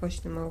responsible for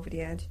pushing him over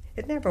the edge.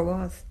 It never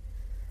was.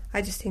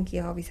 I just think he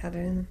always had it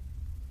in him,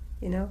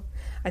 you know.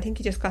 I think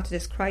he just got to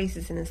this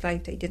crisis in his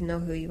life that he didn't know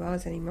who he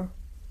was anymore.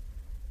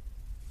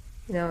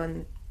 You know,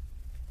 and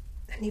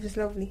he was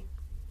lovely.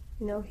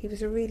 You know, he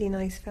was a really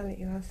nice fella,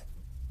 he was.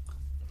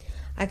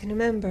 I can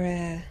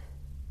remember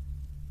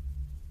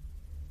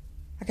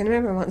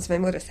once my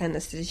mother sent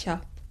us to the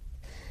shop.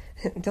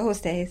 In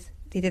those days,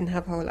 they didn't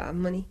have a whole lot of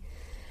money.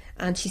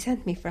 And she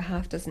sent me for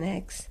 6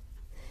 eggs.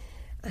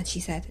 And she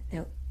said,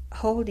 now,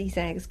 hold these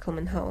eggs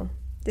coming home.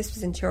 This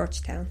was in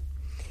Churchtown.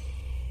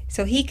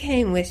 So he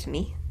came with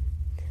me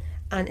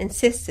and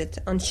insisted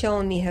on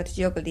showing me how to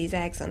juggle these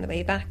eggs on the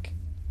way back.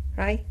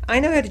 Right? I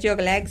know how to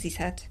juggle eggs, he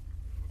said.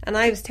 And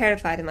I was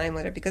terrified of my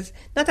mother because,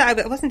 not that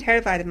I wasn't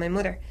terrified of my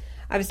mother,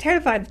 I was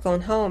terrified of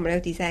going home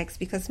without these eggs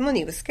because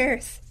money was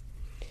scarce.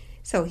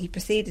 So he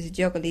proceeded to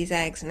juggle these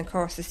eggs, and of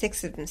course the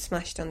 6 of them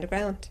smashed on the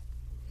ground.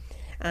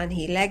 And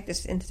he legged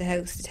it into the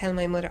house to tell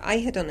my mother I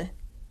had done it.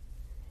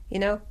 You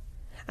know?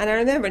 And I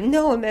remember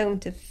no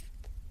amount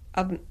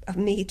of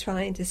me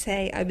trying to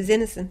say I was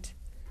innocent,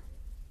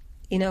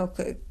 you know,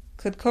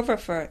 could cover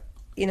for it,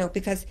 you know,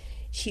 because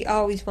she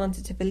always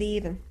wanted to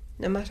believe him,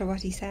 no matter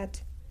what he said,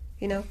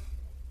 you know.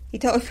 He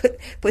thought,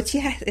 but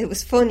yeah, it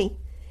was funny.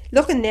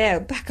 Looking now,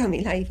 back on my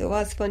life, it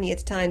was funny at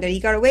the time that he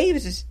got away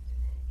with it,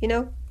 you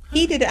know.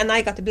 He did it and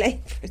I got the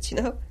blame for it,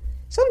 you know.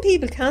 Some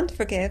people can't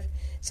forgive.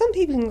 Some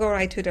people can go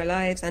right through their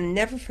lives and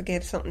never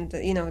forgive something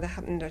that, you know, that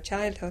happened in their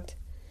childhood.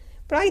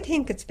 But I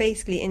think it's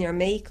basically in your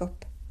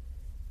makeup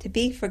to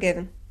be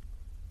forgiven.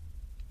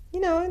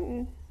 You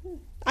know,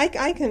 I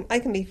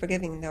can be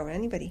forgiving over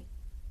anybody.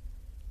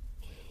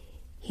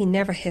 He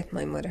never hit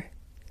my mother,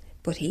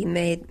 but he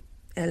made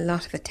a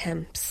lot of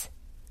attempts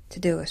to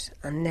do it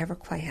and never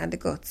quite had the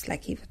guts,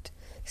 like he would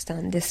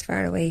stand this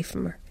far away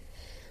from her.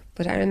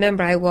 But I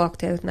remember I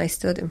walked out and I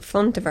stood in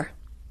front of her,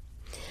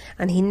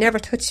 and he never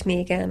touched me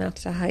again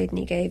after the hiding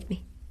he gave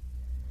me.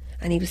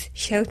 And he was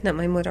shouting at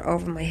my mother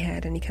over my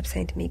head, and he kept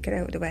saying to me, get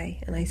out of the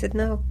way. And I said,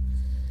 no,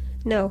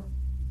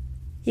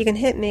 you can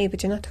hit me,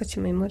 but you're not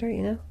touching my mother,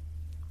 you know.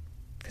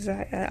 Because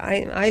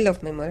I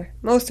loved my mother.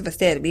 Most of us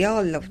did. We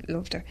all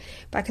loved her.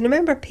 But I can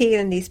remember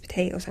peeling these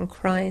potatoes and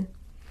crying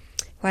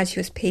while she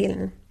was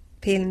peeling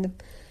them.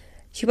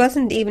 She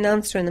wasn't even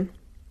answering him.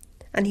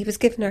 And he was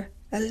giving her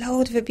a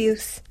load of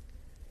abuse,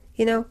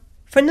 you know,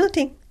 for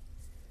nothing.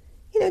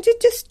 You know,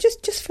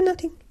 just for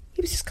nothing.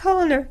 He was just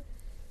calling her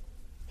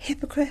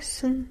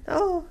hypocrite and,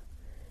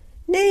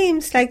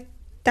 names like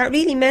that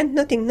really meant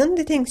nothing. None of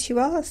the things she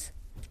was.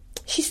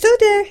 She stood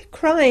there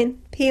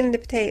crying, peeling the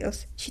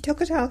potatoes. She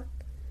took it all.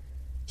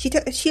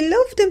 She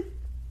loved him.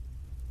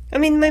 I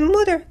mean, my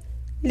mother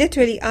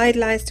literally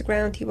idolised the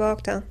ground he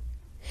walked on.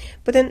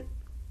 But then,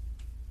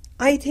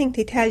 I think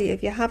they tell you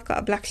if you have got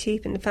a black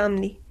sheep in the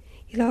family,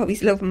 you'll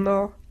always love him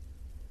more.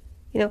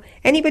 You know,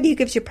 anybody who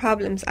gives you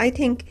problems, I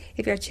think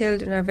if your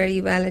children are very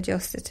well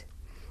adjusted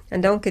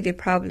and don't give you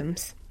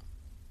problems,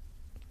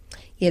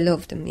 you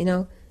love them, you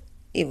know.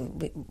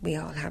 We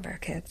all have our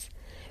kids.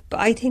 But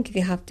I think if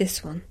you have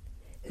this one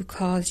who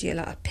causes you a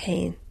lot of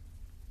pain,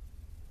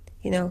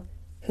 you know,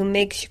 who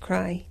makes you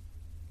cry,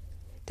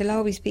 there'll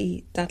always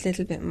be that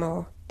little bit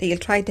more that you'll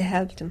try to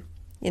help them,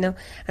 you know.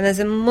 And as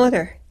a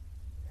mother,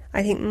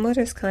 I think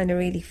mothers kind of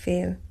really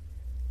feel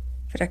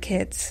for their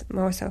kids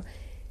more so.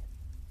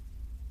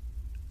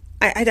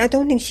 I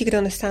don't think she could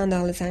understand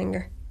all his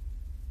anger,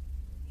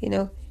 you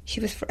know. She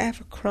was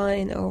forever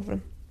crying over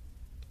him.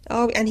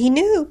 Oh, and he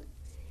knew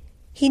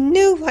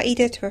what he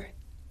did to her.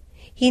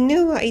 He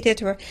knew what he did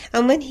to her,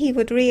 and when he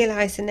would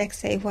realise the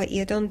next day what he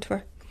had done to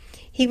her,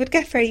 he would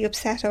get very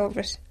upset over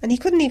it, and he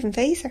couldn't even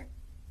face her.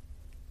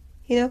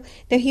 You know,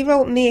 now he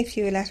wrote me a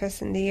few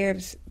letters in the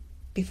years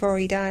before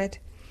he died.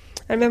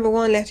 I remember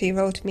one letter he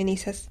wrote to me, and he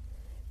says,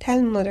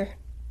 "Tell Mother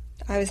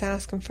I was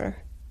asking for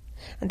her,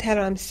 and tell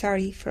her I'm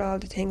sorry for all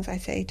the things I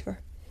say to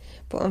her.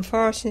 But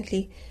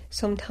unfortunately,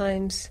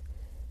 sometimes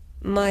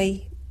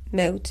my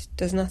mouth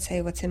does not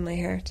say what's in my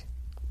heart,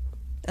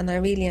 and I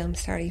really am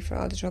sorry for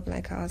all the trouble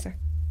I cause her.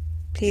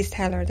 Please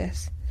tell her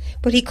this."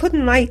 But he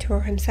couldn't write to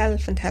her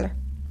himself and tell her.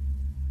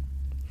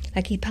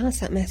 Like, he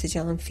passed that message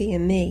on via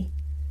me.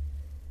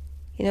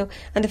 You know,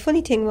 and the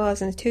funny thing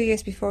was, in the 2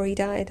 years before he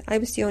died, I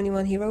was the only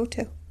one he wrote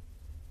to.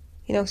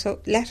 You know,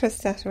 so letters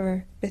that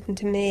were written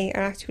to me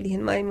are actually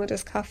in my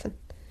mother's coffin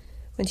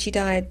when she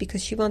died,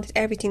 because she wanted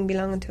everything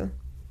belonging to him.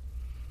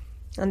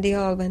 And they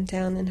all went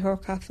down in her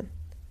coffin.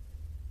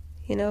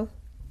 You know?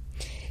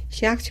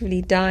 She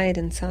actually died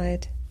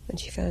inside when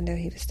she found out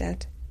he was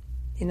dead.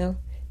 You know?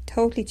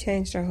 Totally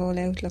changed her whole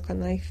outlook on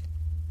life,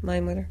 my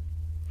mother.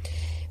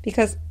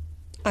 Because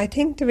I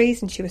think the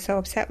reason she was so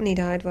upset when he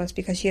died was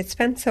because she had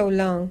spent so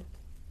long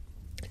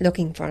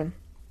looking for him.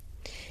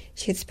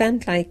 She had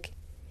spent like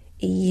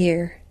a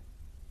year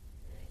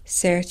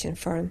searching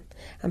for him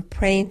and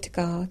praying to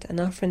God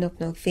and offering up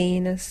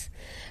novenas,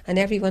 and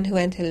everyone who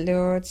went to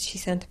Lourdes, she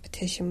sent a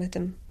petition with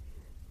him,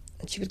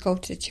 and she would go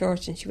to the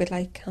church and she would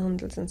light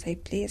candles and say,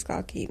 please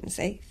God, keep him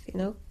safe, you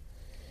know.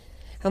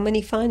 And when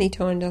he finally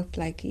turned up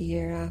like a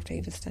year after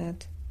he was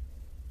dead,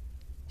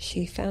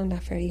 she found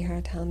that very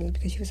hard to handle,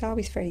 because she was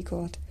always very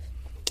good.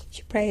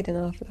 She prayed an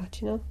awful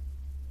lot, you know.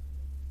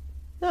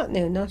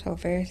 Not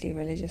overtly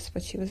religious,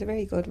 but she was a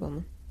very good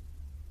woman.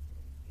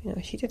 You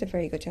know, she did a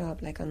very good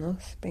job, like, on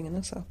us, bringing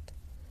us up.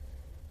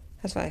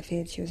 That's why I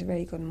feel she was a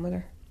very good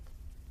mother.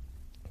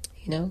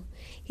 You know,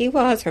 he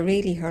was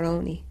really her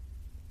only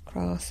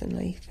cross in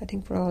life. I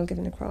think we're all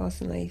given a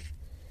cross in life,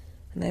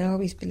 and I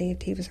always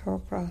believed he was her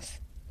cross.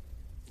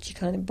 She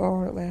kind of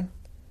bore it well,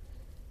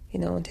 you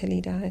know, until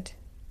he died.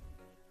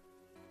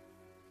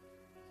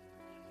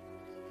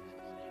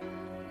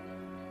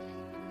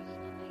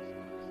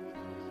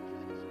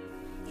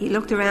 He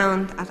looked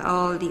around at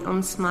all the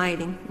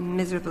unsmiling,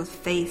 miserable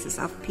faces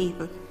of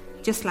people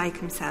just like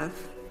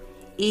himself,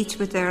 each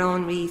with their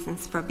own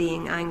reasons for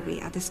being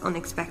angry at this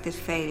unexpected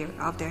failure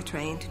of their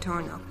train to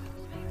turn up.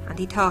 And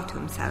he thought to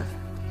himself,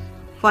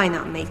 why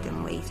not make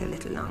them wait a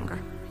little longer?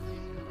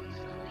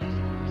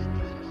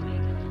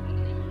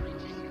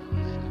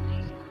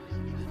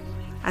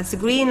 As the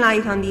green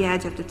light on the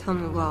edge of the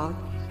tunnel wall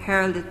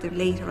heralded the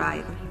late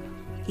arrival,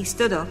 he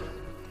stood up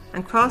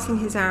and, crossing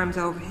his arms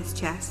over his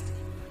chest,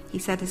 he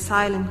said a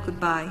silent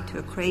goodbye to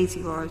a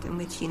crazy world in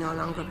which he no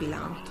longer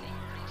belonged.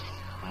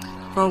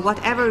 For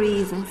whatever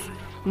reasons,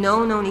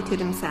 known only to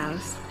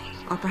themselves,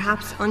 or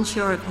perhaps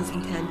unsure of his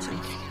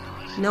intentions,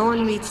 no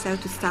one reached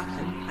out to stop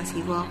him as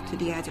he walked to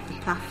the edge of the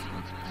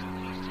platform.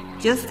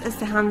 Just as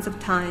the hands of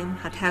time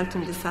had helped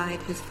him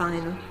decide his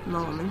final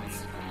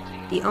moments,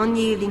 the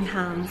unyielding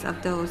hands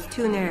of those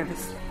too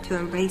nervous to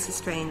embrace a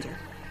stranger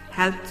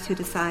helped to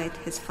decide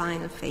his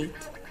final fate.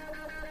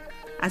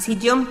 As he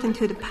jumped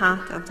into the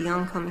path of the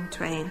oncoming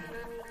train,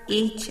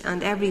 each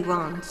and every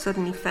one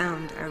suddenly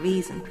found a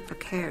reason for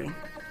caring,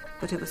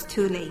 but it was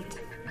too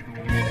late.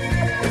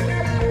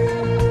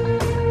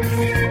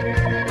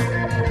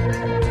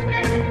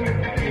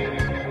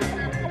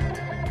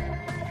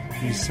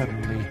 He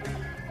suddenly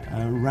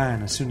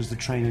ran. As soon as the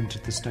train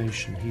entered the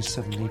station, he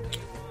suddenly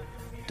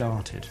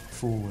darted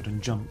forward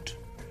and jumped.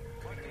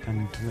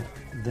 And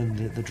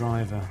then the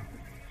driver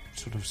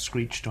sort of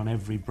screeched on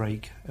every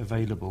brake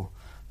available,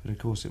 but of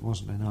course it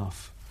wasn't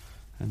enough,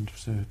 and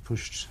so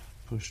pushed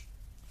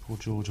poor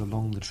George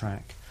along the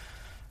track,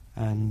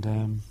 and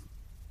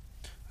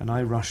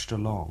I rushed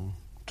along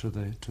to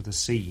the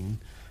scene,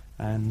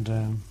 and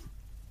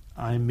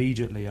I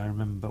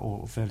remember,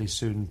 or fairly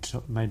soon,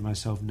 made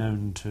myself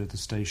known to the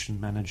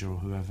station manager or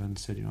whoever, and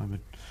said, I'm a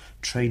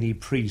trainee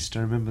priest.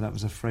 I remember that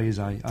was a phrase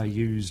I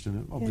used,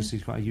 and obviously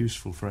quite a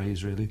useful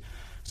phrase, really.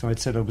 So I'd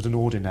said I was an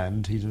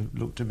ordinand. He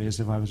looked at me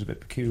as if I was a bit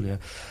peculiar.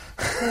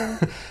 Yeah.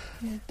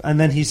 Yeah. And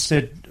then he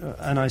said,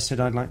 and I said,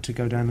 I'd like to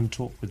go down and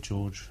talk with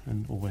George,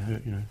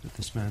 with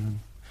this man. And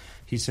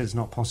he said it's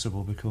not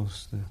possible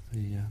because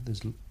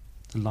the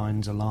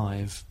line's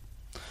alive.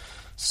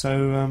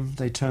 So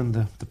they turned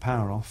the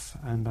power off,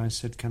 and I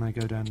said, can I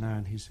go down now?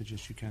 And he said,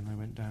 yes, you can. I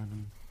went down.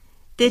 And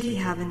did he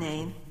have a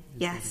name?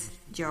 Yes,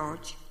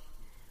 George.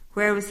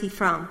 Where was he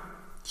from?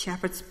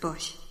 Shepherd's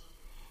Bush.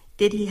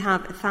 Did he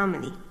have a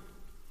family?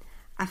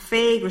 A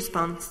vague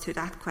response to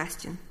that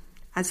question,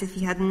 as if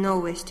he had no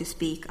wish to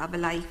speak of a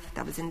life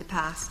that was in the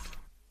past.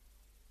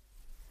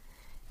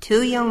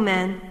 Two young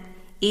men,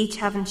 each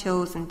having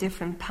chosen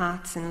different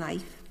paths in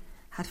life,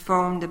 had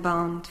formed a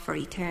bond for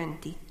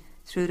eternity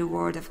through the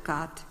Word of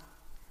God.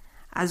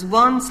 As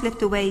one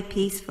slipped away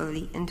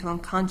peacefully into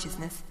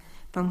unconsciousness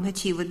from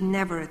which he would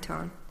never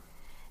return,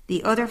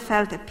 the other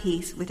felt a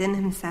peace within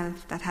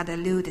himself that had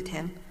eluded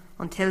him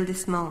until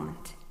this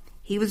moment.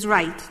 He was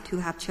right to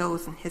have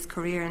chosen his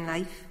career in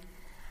life,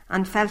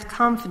 and felt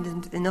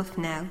confident enough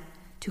now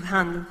to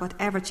handle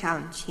whatever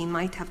challenge he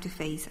might have to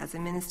face as a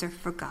minister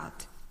for God.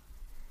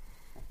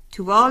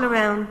 To all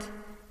around,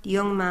 the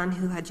young man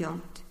who had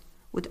jumped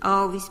would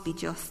always be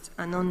just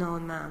an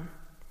unknown man,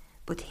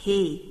 but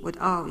he would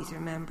always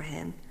remember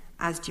him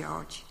as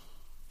George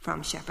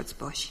from Shepherd's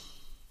Bush.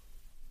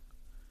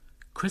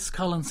 Chris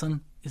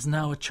Collinson is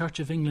now a Church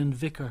of England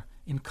vicar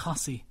in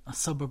Cossey, a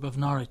suburb of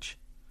Norwich.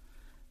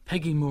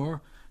 Peggy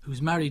Moore,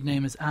 whose married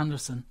name is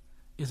Anderson,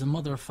 is a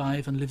mother of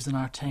 5 and lives in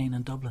Artane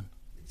in Dublin.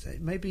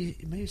 It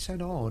may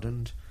sound odd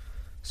and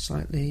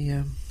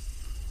slightly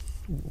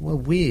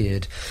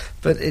weird,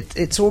 but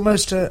it's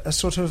almost a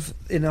sort of,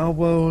 in our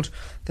world,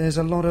 there's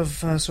a lot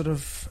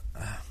of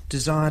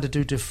desire to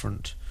do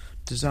different,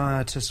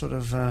 desire to sort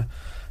of,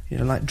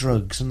 like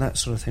drugs and that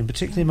sort of thing,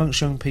 particularly amongst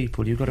young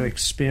people. You've got to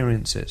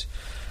experience it.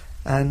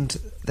 And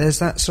there's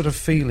that sort of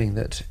feeling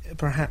that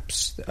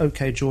perhaps,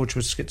 okay, George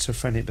was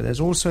schizophrenic, but there's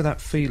also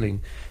that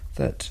feeling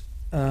that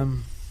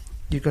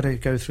you've got to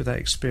go through that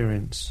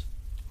experience,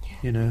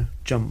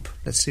 jump,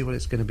 let's see what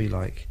it's going to be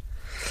like.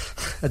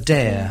 A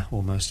dare,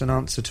 almost, an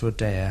answer to a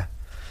dare.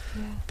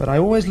 Yeah. But I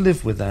always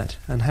live with that,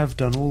 and have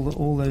done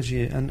all those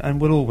years,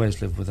 and will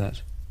always live with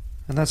that.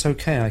 And that's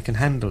okay, I can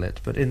handle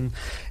it. But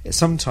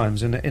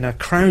sometimes in a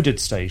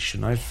crowded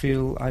station, I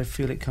feel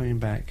it coming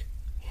back.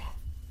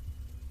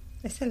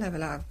 I still have a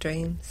lot of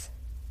dreams,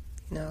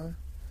 It's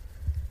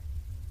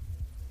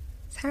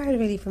hard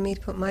really for me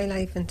to put my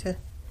life into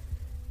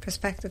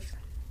perspective.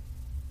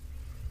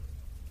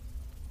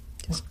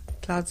 Just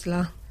plods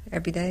along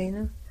every day,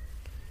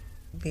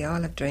 We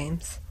all have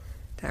dreams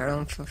that are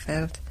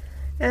unfulfilled.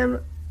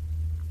 I'm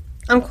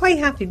quite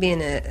happy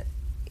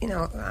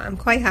I'm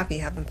quite happy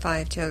having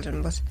 5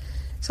 children, but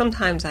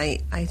sometimes I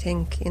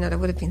think, there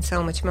would have been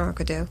so much more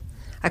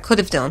I could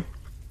have done,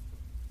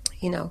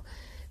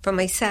 for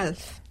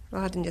myself,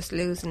 rather than just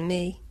losing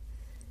me.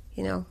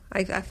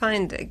 I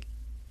find that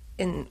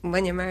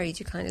when you're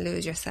married, you kind of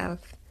lose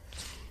yourself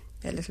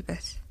a little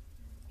bit.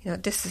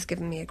 This has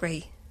given me a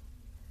great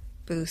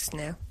boost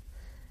now.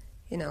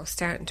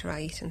 Starting to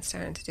write and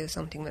starting to do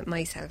something with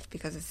myself,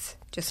 because it's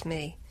just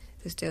me.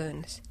 who's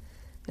doing it.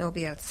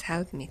 Nobody else is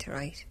helping me to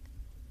write.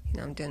 You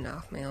know, I'm doing it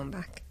off my own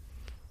back.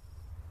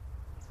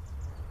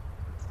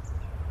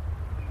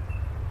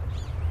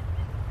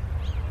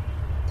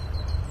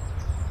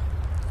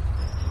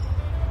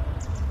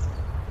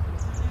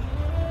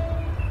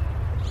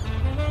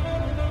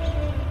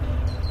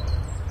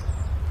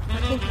 I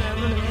think we're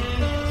running away.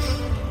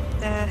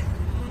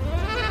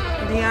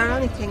 The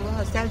ironic thing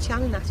was Del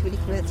Shannon actually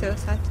committed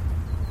suicide,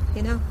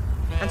 you know.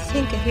 And to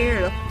think of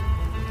here,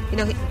 you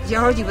know,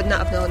 Georgie would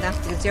not have known that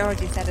because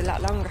Georgie's dead a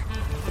lot longer.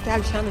 But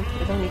Del Shannon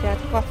was only dead,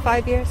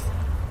 5 years?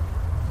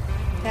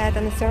 Dead,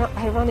 and it's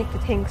ironic to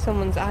think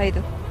someone's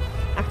idol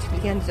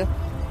actually ended up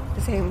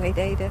the same way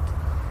they did,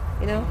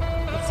 you know.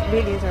 It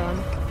really is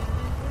ironic.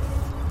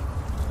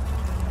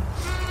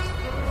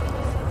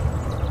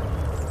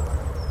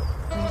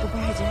 And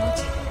goodbye,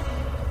 George.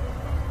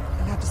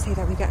 I'll have to say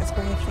that we got his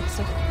grave fixed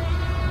up.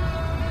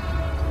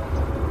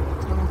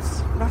 And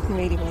it's rotten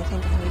really when I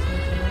think of how he came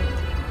to life.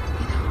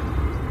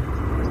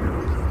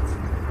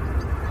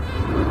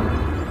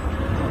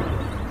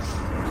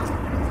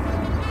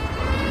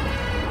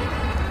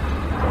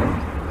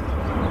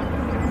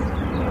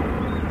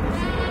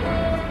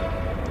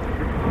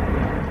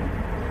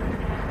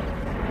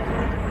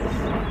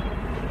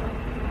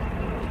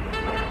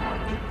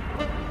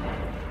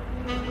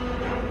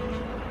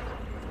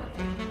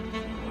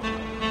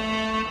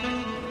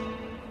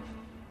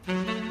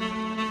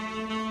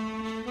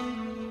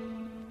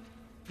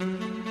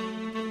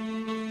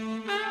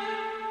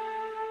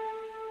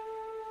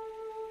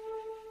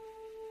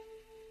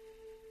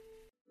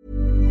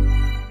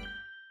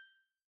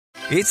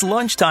 It's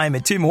lunchtime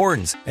at Tim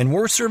Hortons, and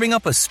we're serving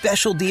up a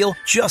special deal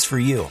just for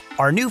you.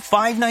 Our new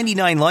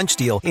 $5.99 lunch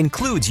deal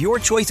includes your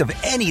choice of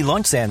any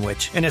lunch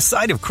sandwich and a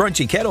side of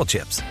crunchy kettle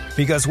chips.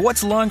 Because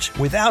what's lunch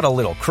without a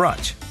little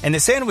crunch? And the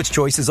sandwich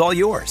choice is all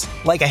yours,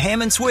 like a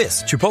ham and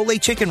Swiss, Chipotle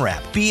chicken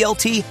wrap,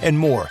 BLT, and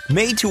more,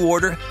 made to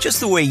order just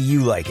the way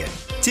you like it.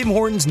 Tim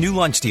Hortons' new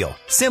lunch deal.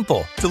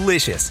 Simple,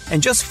 delicious,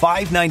 and just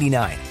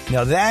 $5.99.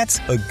 Now that's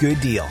a good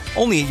deal.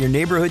 Only at your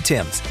neighborhood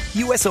Tim's.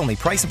 U.S. only.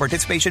 Price and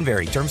participation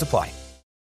vary. Terms apply.